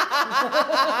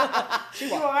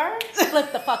 You are?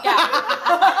 Flip the fuck out.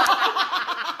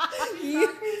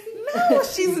 No,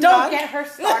 she's Don't not. get her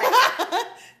started.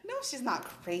 No, she's not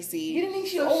crazy. You didn't think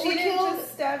she didn't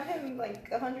just stab him like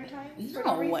 100 times?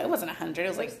 No, it wasn't 100. It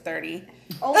was like 30.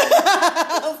 Only, It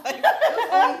it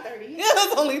was only 30. Yeah, it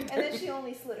was only 30. And then she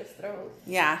only slit his throat.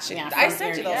 Yeah, I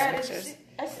sent you those pictures.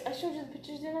 I showed you the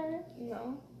pictures, didn't I?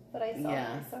 No, but I saw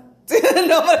it. So.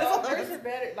 No, Oh, hers are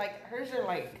better. Like, hers are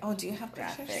like. Oh, do you have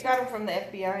pictures? She got them from the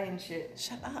FBI and shit.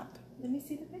 Shut up. Let me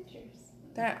see the pictures.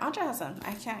 There, Audra has them.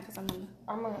 I can't because I'm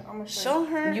gonna show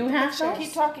her. You have them?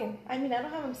 Keep talking. I mean, I don't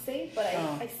have them saved, but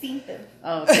I seen them.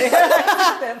 Oh,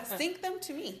 Sync them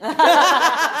to me.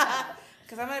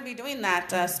 Because I'm gonna be doing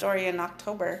that story in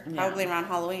October, probably around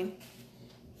Halloween.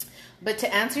 But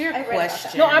to answer your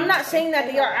question, no, I'm not saying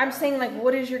that they are. I'm saying, like,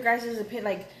 what is your guys' opinion?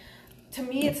 Like, to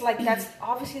me, it's like that's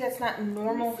obviously that's not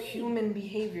normal human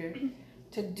behavior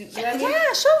to do. You know what I mean?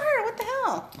 Yeah, show her. What the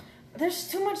hell? There's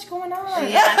too much going on.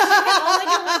 Yeah, she can only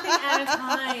do one thing at a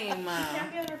time. She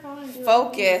can't be on her phone and do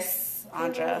Focus,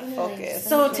 Andra. Focus.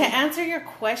 So to answer your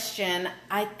question,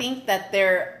 I think that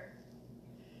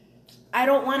I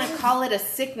don't want to call it a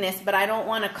sickness, but I don't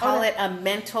want to call it a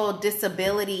mental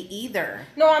disability either.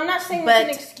 No, I'm not saying it's an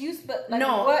excuse, but like,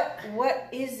 no. what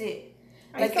is it?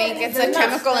 I think it's a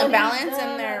chemical imbalance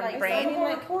in their brain.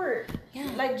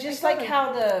 Like just like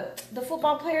how the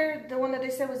football player, the one that they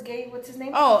said was gay, what's his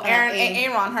name? Oh, Aaron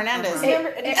Hernandez. Aaron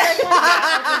Hernandez.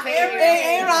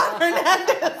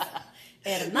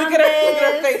 Hernandez. Look at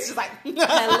her face. She's like,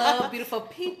 hello, beautiful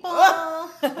people. How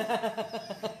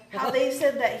they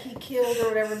said that he killed or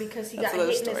whatever because he got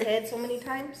hit in his head so many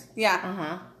times.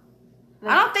 Yeah.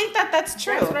 Like, I don't think that's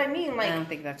true. That's what I mean. Like, I don't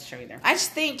think that's true either. I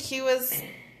just think he was.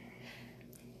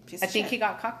 I think he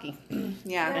got cocky.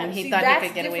 Yeah, and he thought he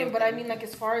could get away with it. But I mean, like,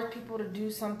 as far as people to do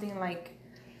something like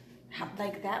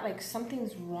that, like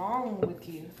something's wrong with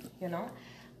you, you know?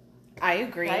 I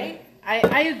agree. Right?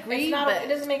 I agree. But it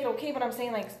doesn't make it okay. But I'm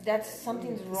saying, like,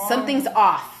 something's wrong. Something's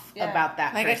off about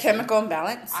that. Like person. a chemical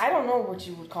imbalance. I don't know what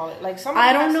you would call it. Like, somebody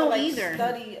I don't has know to, like, either.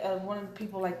 Study one of the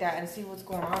people like that and see what's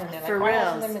going on in there. Like, for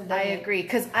real, I agree,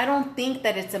 because I don't think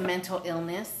that it's a mental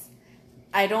illness.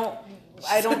 I don't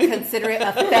consider it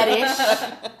a fetish.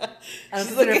 I don't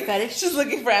consider it a fetish. She's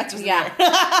looking for answers. Yeah.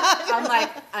 I'm like,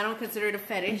 I don't consider it a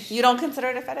fetish. You don't consider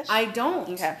it a fetish? I don't.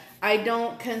 Okay. I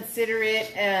don't consider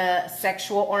it a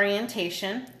sexual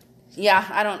orientation. Yeah,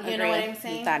 I don't agree know what I'm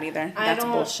saying? with that either. That's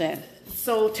bullshit.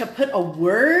 So to put a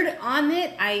word on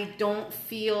it, I don't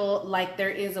feel like there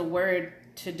is a word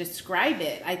to describe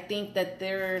it. I think that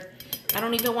I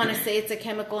don't even want to say it's a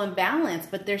chemical imbalance,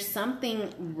 but there's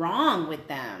something wrong with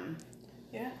them.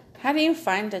 Yeah. How do you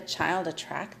find a child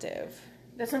attractive?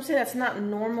 That's what I'm saying. That's not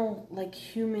normal, like,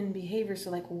 human behavior. So,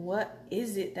 like, what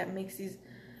is it that makes these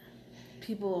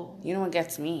people... You know what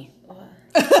gets me? Well,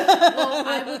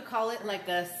 I would call it like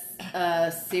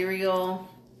a serial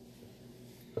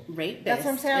rapist. That's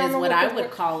what I'm saying. Is what I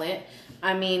would call it.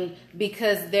 I mean,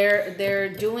 because they're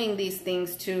doing these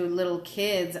things to little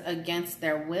kids against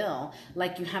their will.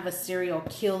 Like you have a serial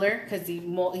killer because he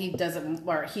does it,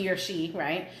 or he or she,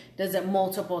 right, does it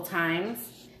multiple times,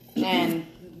 and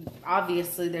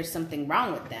obviously there's something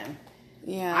wrong with them.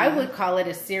 Yeah, I would call it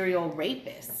a serial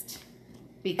rapist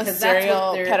because a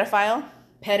serial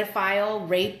pedophile,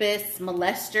 rapist,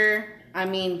 molester. I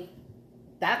mean,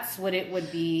 that's what it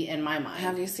would be in my mind.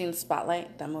 Have you seen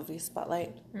Spotlight? That movie,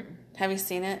 Spotlight? Mm-mm. Have you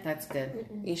seen it? That's good.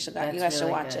 You guys should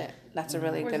watch it. That's a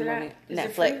really good movie.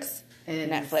 Netflix.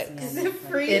 Netflix. Is it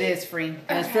free? It is free.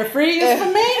 It's for free. It's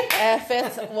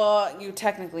for me. Well, you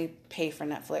technically pay for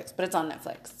Netflix, but it's on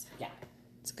Netflix. Yeah,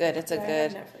 it's good. It's a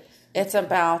good. It's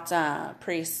about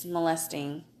priests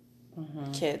molesting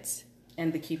kids.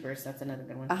 And The Keepers. That's another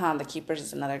good one. The Keepers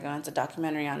is another good one. It's a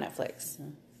documentary on Netflix.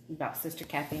 About Sister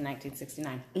Kathy in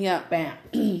 1969. Yeah. Bam.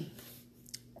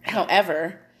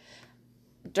 However,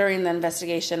 during the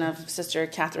investigation of Sister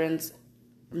Catherine's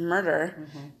murder,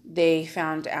 they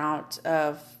found out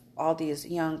of all these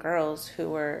young girls who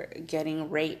were getting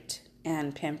raped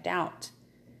and pimped out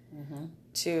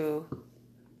to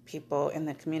people in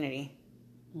the community,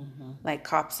 like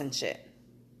cops and shit.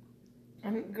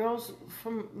 And girls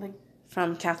from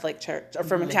Catholic church or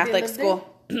from a Catholic school.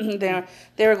 They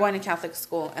were going to Catholic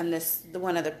school, and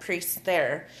one of the priests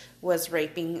there was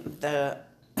raping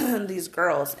these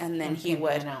girls, and then he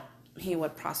would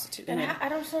prostitute them. And I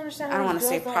don't understand. I don't want to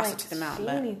say prostitute them out,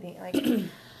 but anything.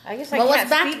 I guess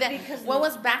what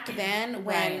was back then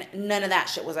when none of that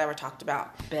shit was ever talked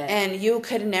about, and you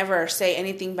could never say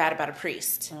anything bad about a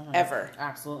priest ever.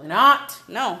 Absolutely not.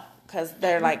 No. Because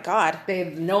they're like God. They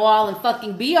know all and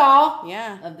fucking be all.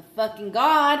 Yeah. Of the fucking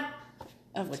God.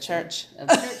 Of the church. Of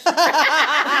the church.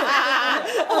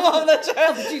 Of the church.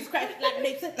 Of Jesus Christ.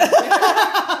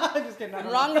 Just kidding.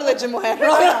 Wrong religion, mujer.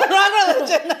 Wrong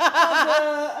religion.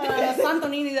 Santo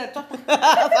Niño de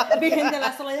Virgen de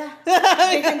la Soledad.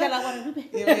 Virgen de la Guadalupe.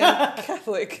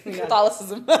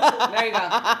 Catholicism. There you go.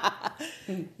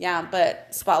 Yeah,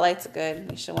 but Spotlight's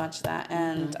good. You should watch that.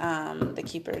 And The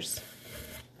Keepers.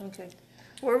 Okay.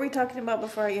 What were we talking about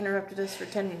before I interrupted us for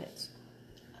 10 minutes?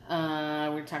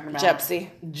 We're talking about Gypsy.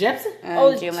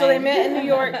 So they met in New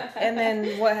York, and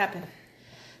then what happened?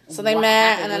 So they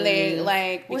met, and then they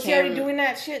Was he already doing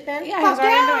that shit then? Yeah, he was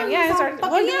already doing. Yeah, he was already.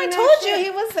 Well, yeah, I told you he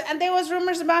was. And there was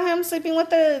rumors about him sleeping with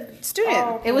the student.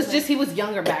 Oh, it was just he was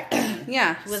younger back then.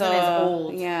 Yeah, he wasn't as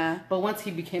old. Yeah, but once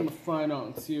he became a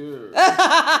financier, he was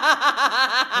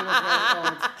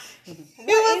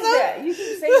that? You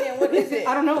keep saying that. What is it?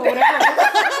 I don't know. Whatever.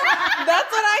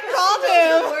 That's what I called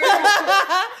him.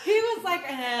 He was like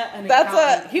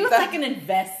like an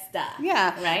investor.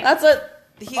 Yeah, right. That's what.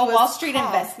 Wall Street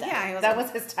investor. Yeah, that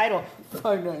was his title.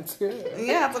 Financier.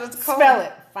 Yeah, that's what it's called. Spell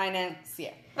it.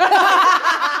 Financier.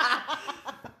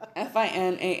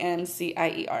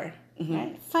 FINANCIER.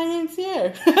 Right.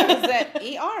 Financier. Is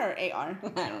it ER or AR?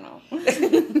 I don't know.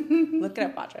 Look it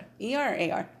up, Audra. ER or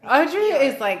AR? Audra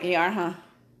is like ER, huh?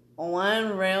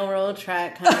 One railroad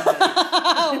track kind of.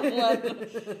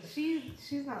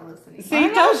 She's not listening. See,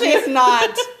 no, she's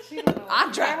not.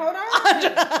 Audra, hold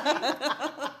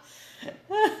on.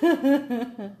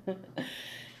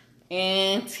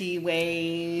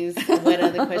 Anti-ways. What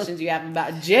other questions do you have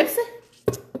about Gypsy?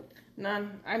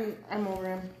 None. I'm over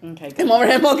him. Okay, good. I'm over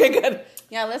him. Okay, good.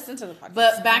 Yeah, listen to the podcast.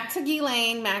 But back to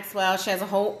Ghislaine Maxwell. She has a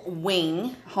whole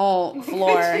wing. Whole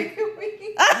floor. Chicken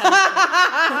wing.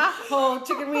 Whole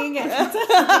chicken wing.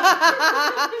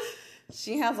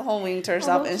 She has a whole wing to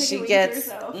herself, and she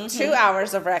gets 2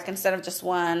 hours of rec instead of just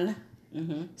one.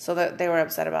 So that they were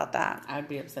upset about that. I'd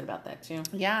be upset about that too.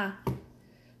 Yeah.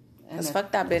 Because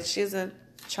fuck that bitch. She's a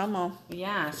chomo.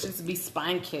 Yeah, she needs to be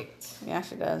spine kicked. Yeah,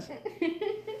 she does.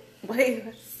 Wait.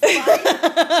 Spine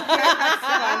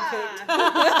kicked.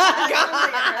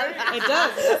 It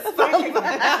does.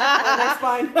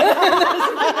 Spine kicked.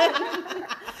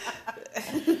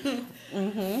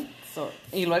 So,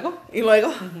 y luego?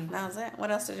 That was it.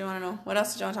 What else did you want to know? What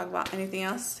else did you want to talk about? Anything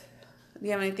else? Do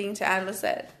you have anything to add,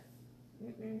 Lisette? Do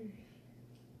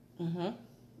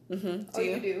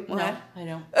you do? What? No, I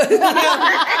don't.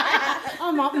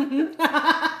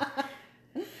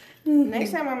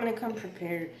 Next time I'm gonna come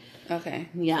prepared. Okay.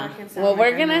 Yeah. So well,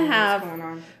 we're gonna have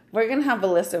a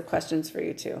list of questions for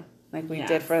you too, like we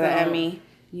did for the Emmy.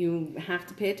 You have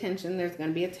to pay attention. There's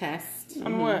gonna be a test.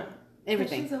 On what?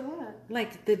 Everything. Questions of what?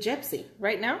 Like the Gypsy.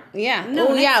 Right now? Yeah.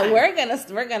 No, time. We're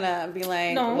gonna be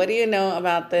like, what do you know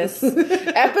about this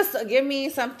episode? Give me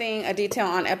a detail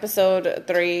on episode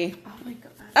 3. Oh my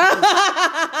god.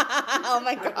 Oh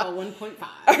my God. Article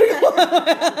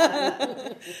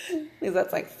 1.5. Because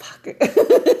that's like, fuck. I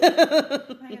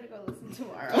gotta go listen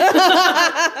tomorrow.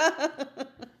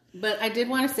 But I did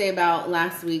want to say about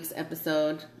last week's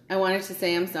episode, I wanted to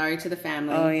say I'm sorry to the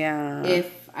family. Oh, yeah.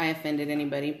 If I offended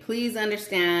anybody. Please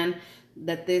understand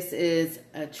that this is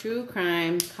a true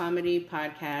crime comedy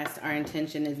podcast. Our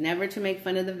intention is never to make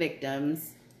fun of the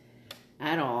victims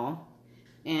at all.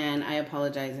 And I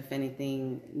apologize if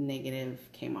anything negative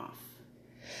came off.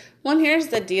 Well, here's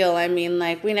the deal. I mean,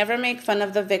 like, we never make fun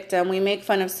of the victim. We make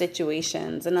fun of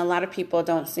situations. And a lot of people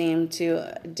don't seem to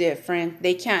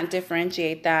they can't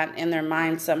differentiate that in their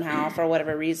mind somehow for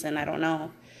whatever reason. I don't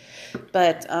know.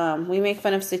 But we make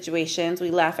fun of situations. We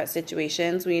laugh at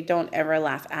situations. We don't ever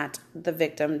laugh at the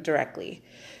victim directly.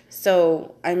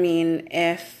 So, I mean,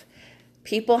 if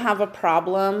people have a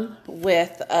problem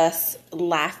with us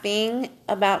laughing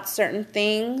about certain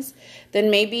things, then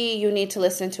maybe you need to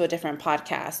listen to a different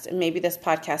podcast. And maybe this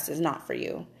podcast is not for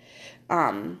you.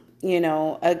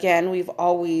 Again, we've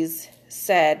always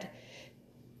said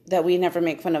that we never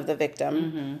make fun of the victim.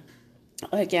 Mm-hmm.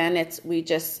 Again, we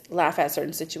just laugh at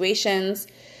certain situations.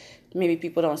 Maybe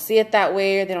people don't see it that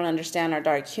way, or they don't understand our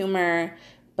dark humor.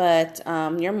 But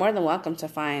you're more than welcome to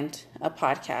find a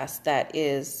podcast that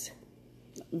is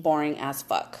boring as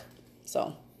fuck.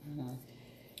 So,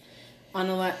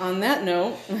 on that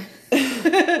note, what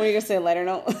are you gonna say? A lighter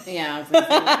note? Yeah, I was gonna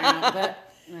say a lighter note, but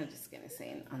I'm just gonna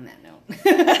say on that note.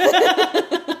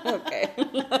 Okay.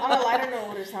 On a lighter note,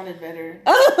 would have sounded better.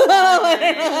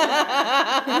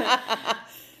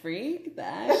 Freak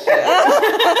that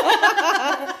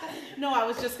shit. No, I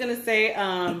was just gonna say,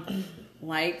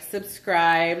 like,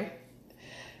 subscribe.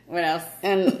 What else?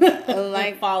 And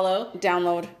like, follow,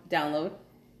 download,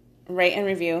 rate and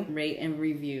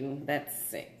review. That's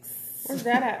 6. Where's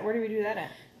that at? Where do we do that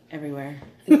at? Everywhere.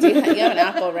 You have an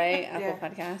Apple, right? Apple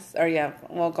Podcasts. Or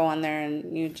we'll go on there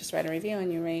and you just write a review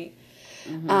and you rate.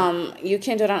 Mm-hmm. You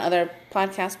can do it on other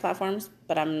podcast platforms,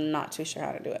 but I'm not too sure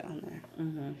how to do it on there.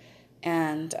 Mm-hmm.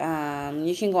 And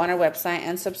you can go on our website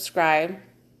and subscribe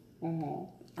on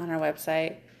our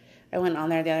website. I went on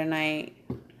there the other night,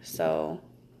 so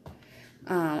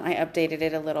I updated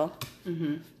it a little.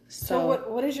 Mm-hmm. So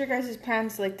what is your guys'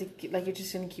 plans like you're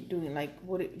just gonna keep doing? Like,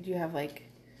 what do you have, like,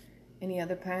 any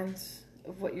other plans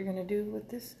of what you're gonna do with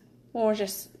this? Well,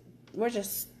 we're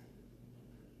just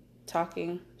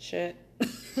talking shit.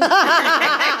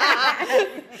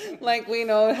 Like we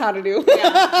know how to do.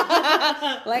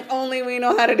 Yeah. Like only we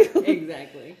know how to do.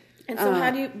 Exactly. And so how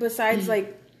do you, besides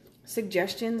like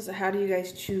suggestions, how do you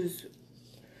guys choose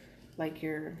like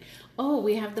your... Oh,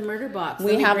 we have the murder box.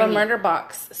 We have a murder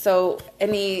box. So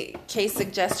any case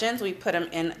suggestions, we put them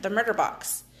in the murder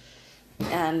box.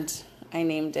 And I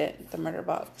named it the murder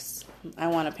box. I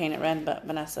want to paint it red, but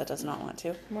Vanessa does not want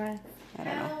to. Why? I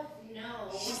don't know. No.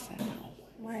 She said no.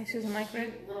 Why? She doesn't like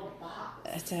red? Little box.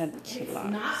 It's a cute box.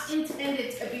 Not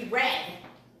intended to be red.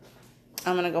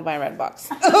 I'm going to go buy a red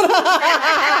box. I'm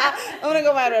going to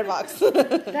go buy a red box. That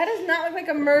does not look like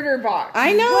a murder box.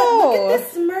 I know. Look at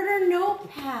this murder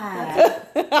notepad.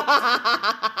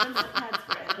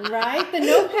 Right? The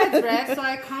notepad's red, so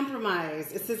I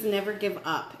compromise. It says never give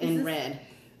up in red.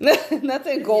 That's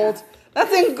in gold. Yeah.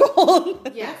 That's in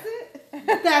gold. Yes,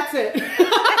 that's it.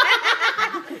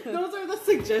 Those are the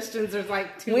suggestions. There's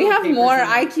like 2. We have more.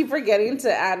 I keep forgetting to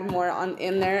add more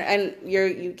in there, and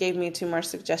you gave me 2 more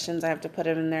suggestions. I have to put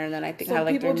it in there, and then I think I have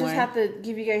like 3 more. So people just have to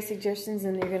give you guys suggestions,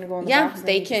 and you're gonna go on the box. Yeah,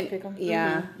 they can. Pick them?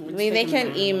 Yeah, Mm-hmm. they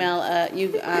can email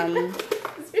you.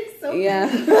 So yeah.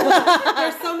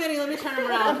 There's so many. Let me turn them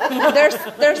around. There's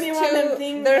There's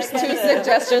 2 like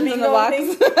suggestions in the box.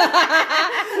 You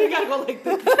gotta go like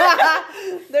this.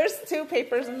 There's 2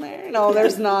 papers in there. No,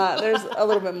 there's not. There's a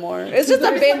little bit more. It's just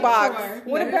a big box.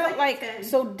 What about like?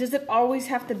 So does it always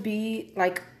have to be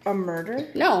like a murder?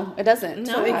 No, it doesn't.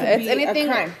 No, it could it's be anything.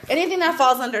 a crime. Anything that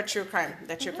falls under true crime,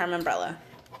 the true crime umbrella.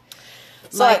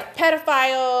 So like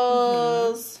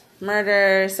pedophiles,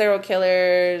 murder, serial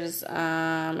killers,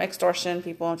 extortion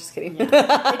people. I'm just kidding. Yeah.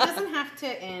 It doesn't have to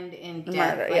end in death.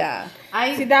 Murder, like, yeah.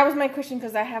 See, that was my question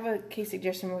because I have a case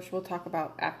suggestion which we'll talk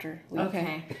about after.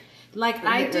 Okay. Like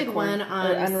I did one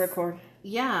on unrecord.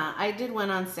 Yeah, I did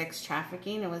one on sex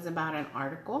trafficking. It was about an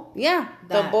article. Yeah,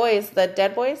 the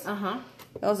dead boys. Uh-huh.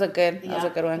 That was a good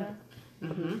one.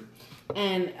 Mm-hmm.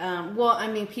 And well, I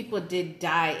mean, people did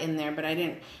die in there, but I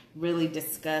didn't really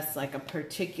discuss like a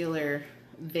particular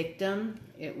victim.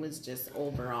 It was just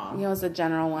overall. Yeah, it was a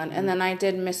general one. Mm-hmm. And then I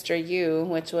did Mr. U,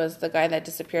 which was the guy that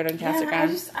disappeared on Casa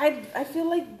Grande. I feel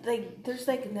like there's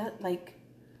like not like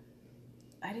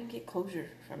I didn't get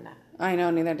closure from that. I know,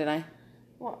 neither did I.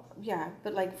 Well, yeah,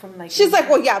 but like from like... She's like,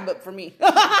 well, yeah, but for me.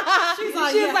 She's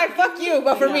like, fuck you,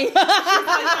 but for me. She's like,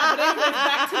 but anyways,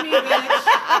 back to me, bitch.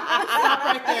 Stop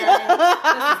right there.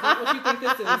 This is not what you think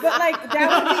this is. But like, that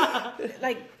would be,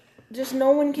 like, just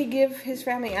no one could give his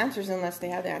family answers unless they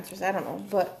have the answers. I don't know.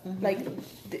 But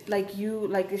like you,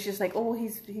 like, it's just like, oh,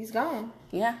 he's gone.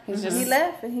 Yeah, he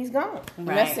left and he's gone.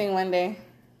 Right. Missing one day.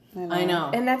 I know.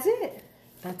 And that's it.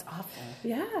 That's awful.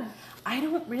 Yeah. I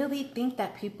don't really think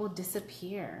that people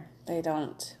disappear. They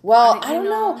don't. Well, I don't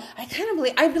know.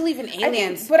 I believe in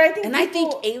aliens. I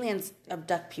think aliens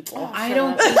abduct people. Oh, I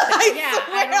don't think that.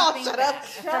 I don't think that.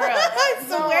 I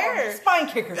swear. Spine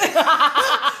kickers.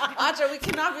 Audra, we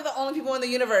cannot be the only people in the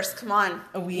universe. Come on.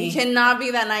 We cannot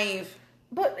be that naive.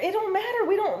 But it don't matter.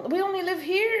 We only live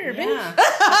here, bitch.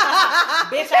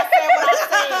 Bitch, I said what I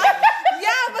said.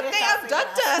 Yeah, but they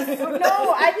abduct us.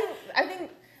 No, I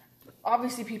think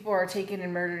obviously people are taken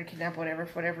and murdered and kidnapped, whatever,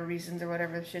 for whatever reasons or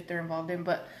whatever shit they're involved in.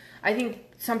 But I think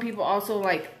some people also,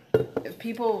 like,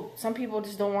 some people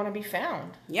just don't want to be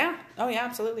found. Yeah. Oh, yeah,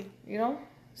 absolutely. You know?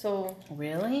 So.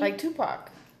 Really? Like Tupac.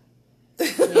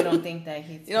 You don't think that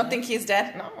he's You don't think he's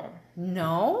dead? No.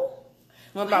 No?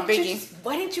 What about Biggie?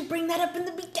 Why didn't you bring that up in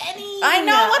the beginning? I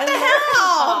know. What the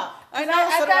hell? I know.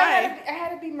 I had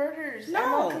to be murders. No.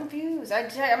 I'm all confused. I'm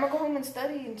gonna go home and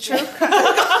study and true crime.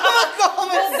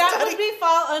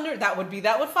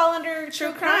 That would fall under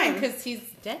true crime because he's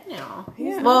dead now.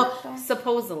 Yeah. Well,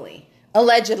 supposedly,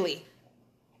 allegedly.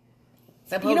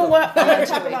 You know what I'm gonna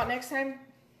talk about next time?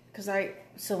 Because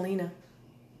Selena.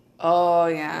 Oh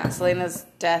yeah, Selena's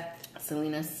death.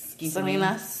 Selena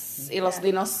y los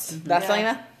Dinos. That's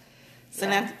Selena.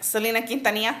 Selena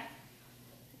Quintanilla.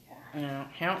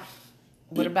 Yeah.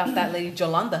 What about that lady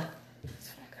Yolanda?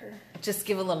 Just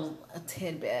give a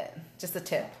tidbit. Just a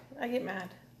tip. I get mad.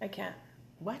 I can't.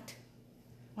 What?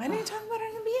 Why didn't you talk about her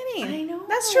in the beginning? I know.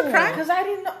 That's true crime. Because I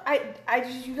didn't know.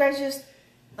 You guys just.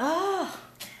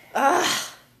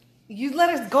 You let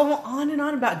us go on and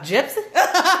on about Gypsy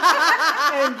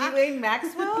and Ghislaine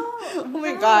Maxwell. Oh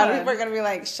my God, people are gonna be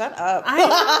like, "Shut up!" I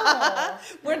know.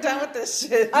 We're done with this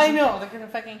shit. I know they're gonna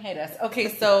fucking hate us. Okay,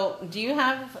 so do you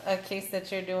have a case that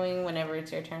you're doing whenever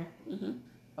it's your turn? Mm-hmm.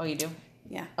 Oh, you do?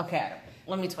 Yeah. Okay,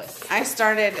 let me twist. I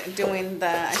started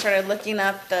looking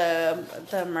up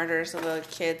the murders of the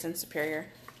kids in Superior.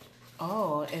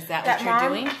 Oh, is that what you're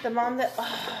doing? The mom that.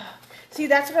 See,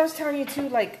 that's what I was telling you too.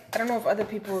 Like, I don't know if other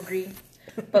people agree,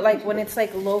 but like when it's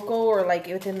like local or like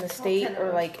within the state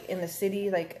or like in the city,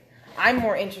 like I'm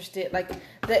more interested. Like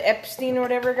the Epstein or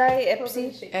whatever guy,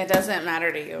 Epstein. It doesn't matter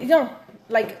to you. You know,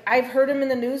 like I've heard him in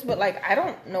the news, but like I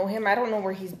don't know him. I don't know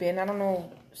where he's been. I don't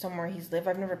know somewhere he's lived.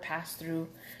 I've never passed through.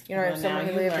 You know, if somewhere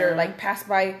he lived or like passed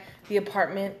by the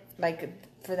apartment, like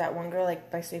for that one girl, like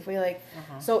by Safeway, like.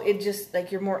 So it just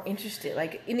like you're more interested.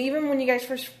 Like, and even when you guys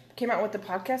first came out with the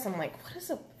podcast, I'm like,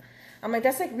 I'm like,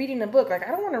 that's like reading a book. Like,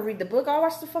 I don't want to read the book. I'll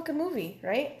watch the fucking movie,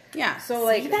 right? Yeah. So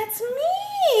like, that's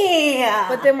me.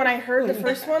 But then when I heard the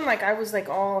first one, like I was like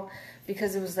all,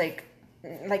 because it was like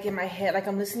in my head, like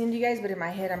I'm listening to you guys, but in my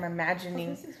head I'm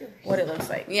imagining what it looks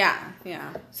like. Yeah,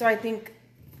 yeah. So I think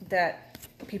that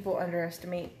people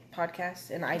underestimate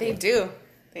podcasts, and They do.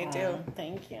 They do.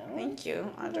 Thank you. Thank you,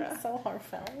 Audra. That's so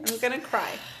heartfelt. I'm gonna cry.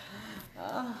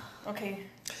 Okay,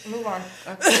 move on.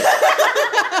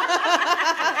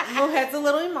 Mohead's a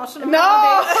little emotional. No,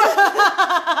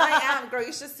 I am, girl.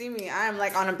 You should see me. I am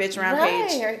like on a bitch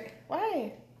rampage.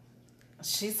 Why?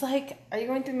 She's like, are you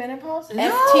going through menopause? FTW.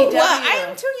 Well, I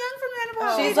am too young for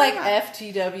menopause. She's like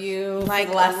FTW. Like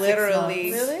for the last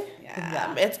literally. 6 months. Really?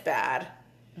 Yeah, it's bad.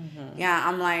 Mm-hmm. Yeah,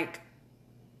 I'm like,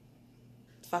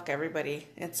 fuck everybody.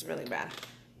 It's really bad.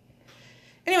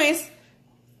 Anyways,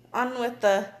 on with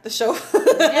the show.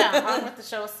 Yeah, on with the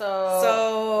show.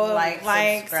 So like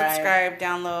subscribe,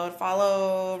 download,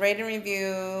 follow, rate and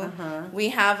review. We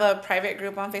have a private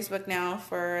group on Facebook now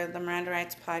for the Miranda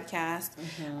Rights podcast.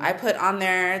 I put on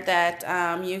there that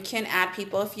you can add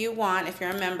people if you want, if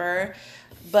you're a member.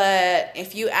 But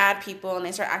if you add people and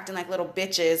they start acting like little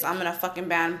bitches, I'm gonna fucking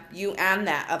ban you and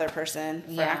that other person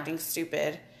for acting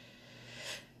stupid.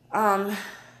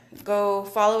 Go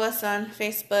follow us on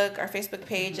Facebook. Our Facebook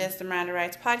page is the Miranda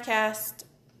Rights Podcast.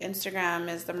 Instagram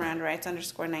is the Miranda Rights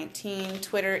 _19.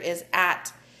 Twitter is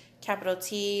at capital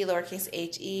T, lowercase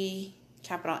HE,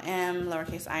 capital M,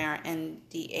 lowercase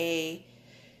IRNDA,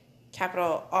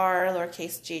 capital R,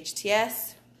 lowercase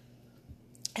GHTS.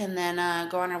 And then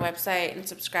go on our website and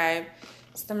subscribe.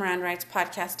 It's the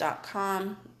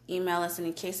MirandaRightsPodcast.com. Email us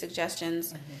any case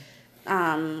suggestions.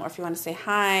 Or if you want to say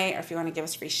hi, or if you want to give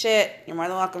us free shit, you're more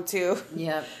than welcome to.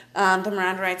 Yep. The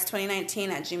Miranda Rights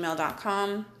 2019 at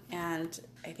gmail.com. And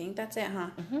I think that's it, huh?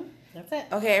 That's it.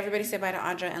 Okay, everybody say bye to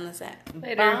Audra and Lisette.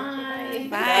 Later. Bye. Bye,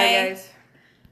 guys.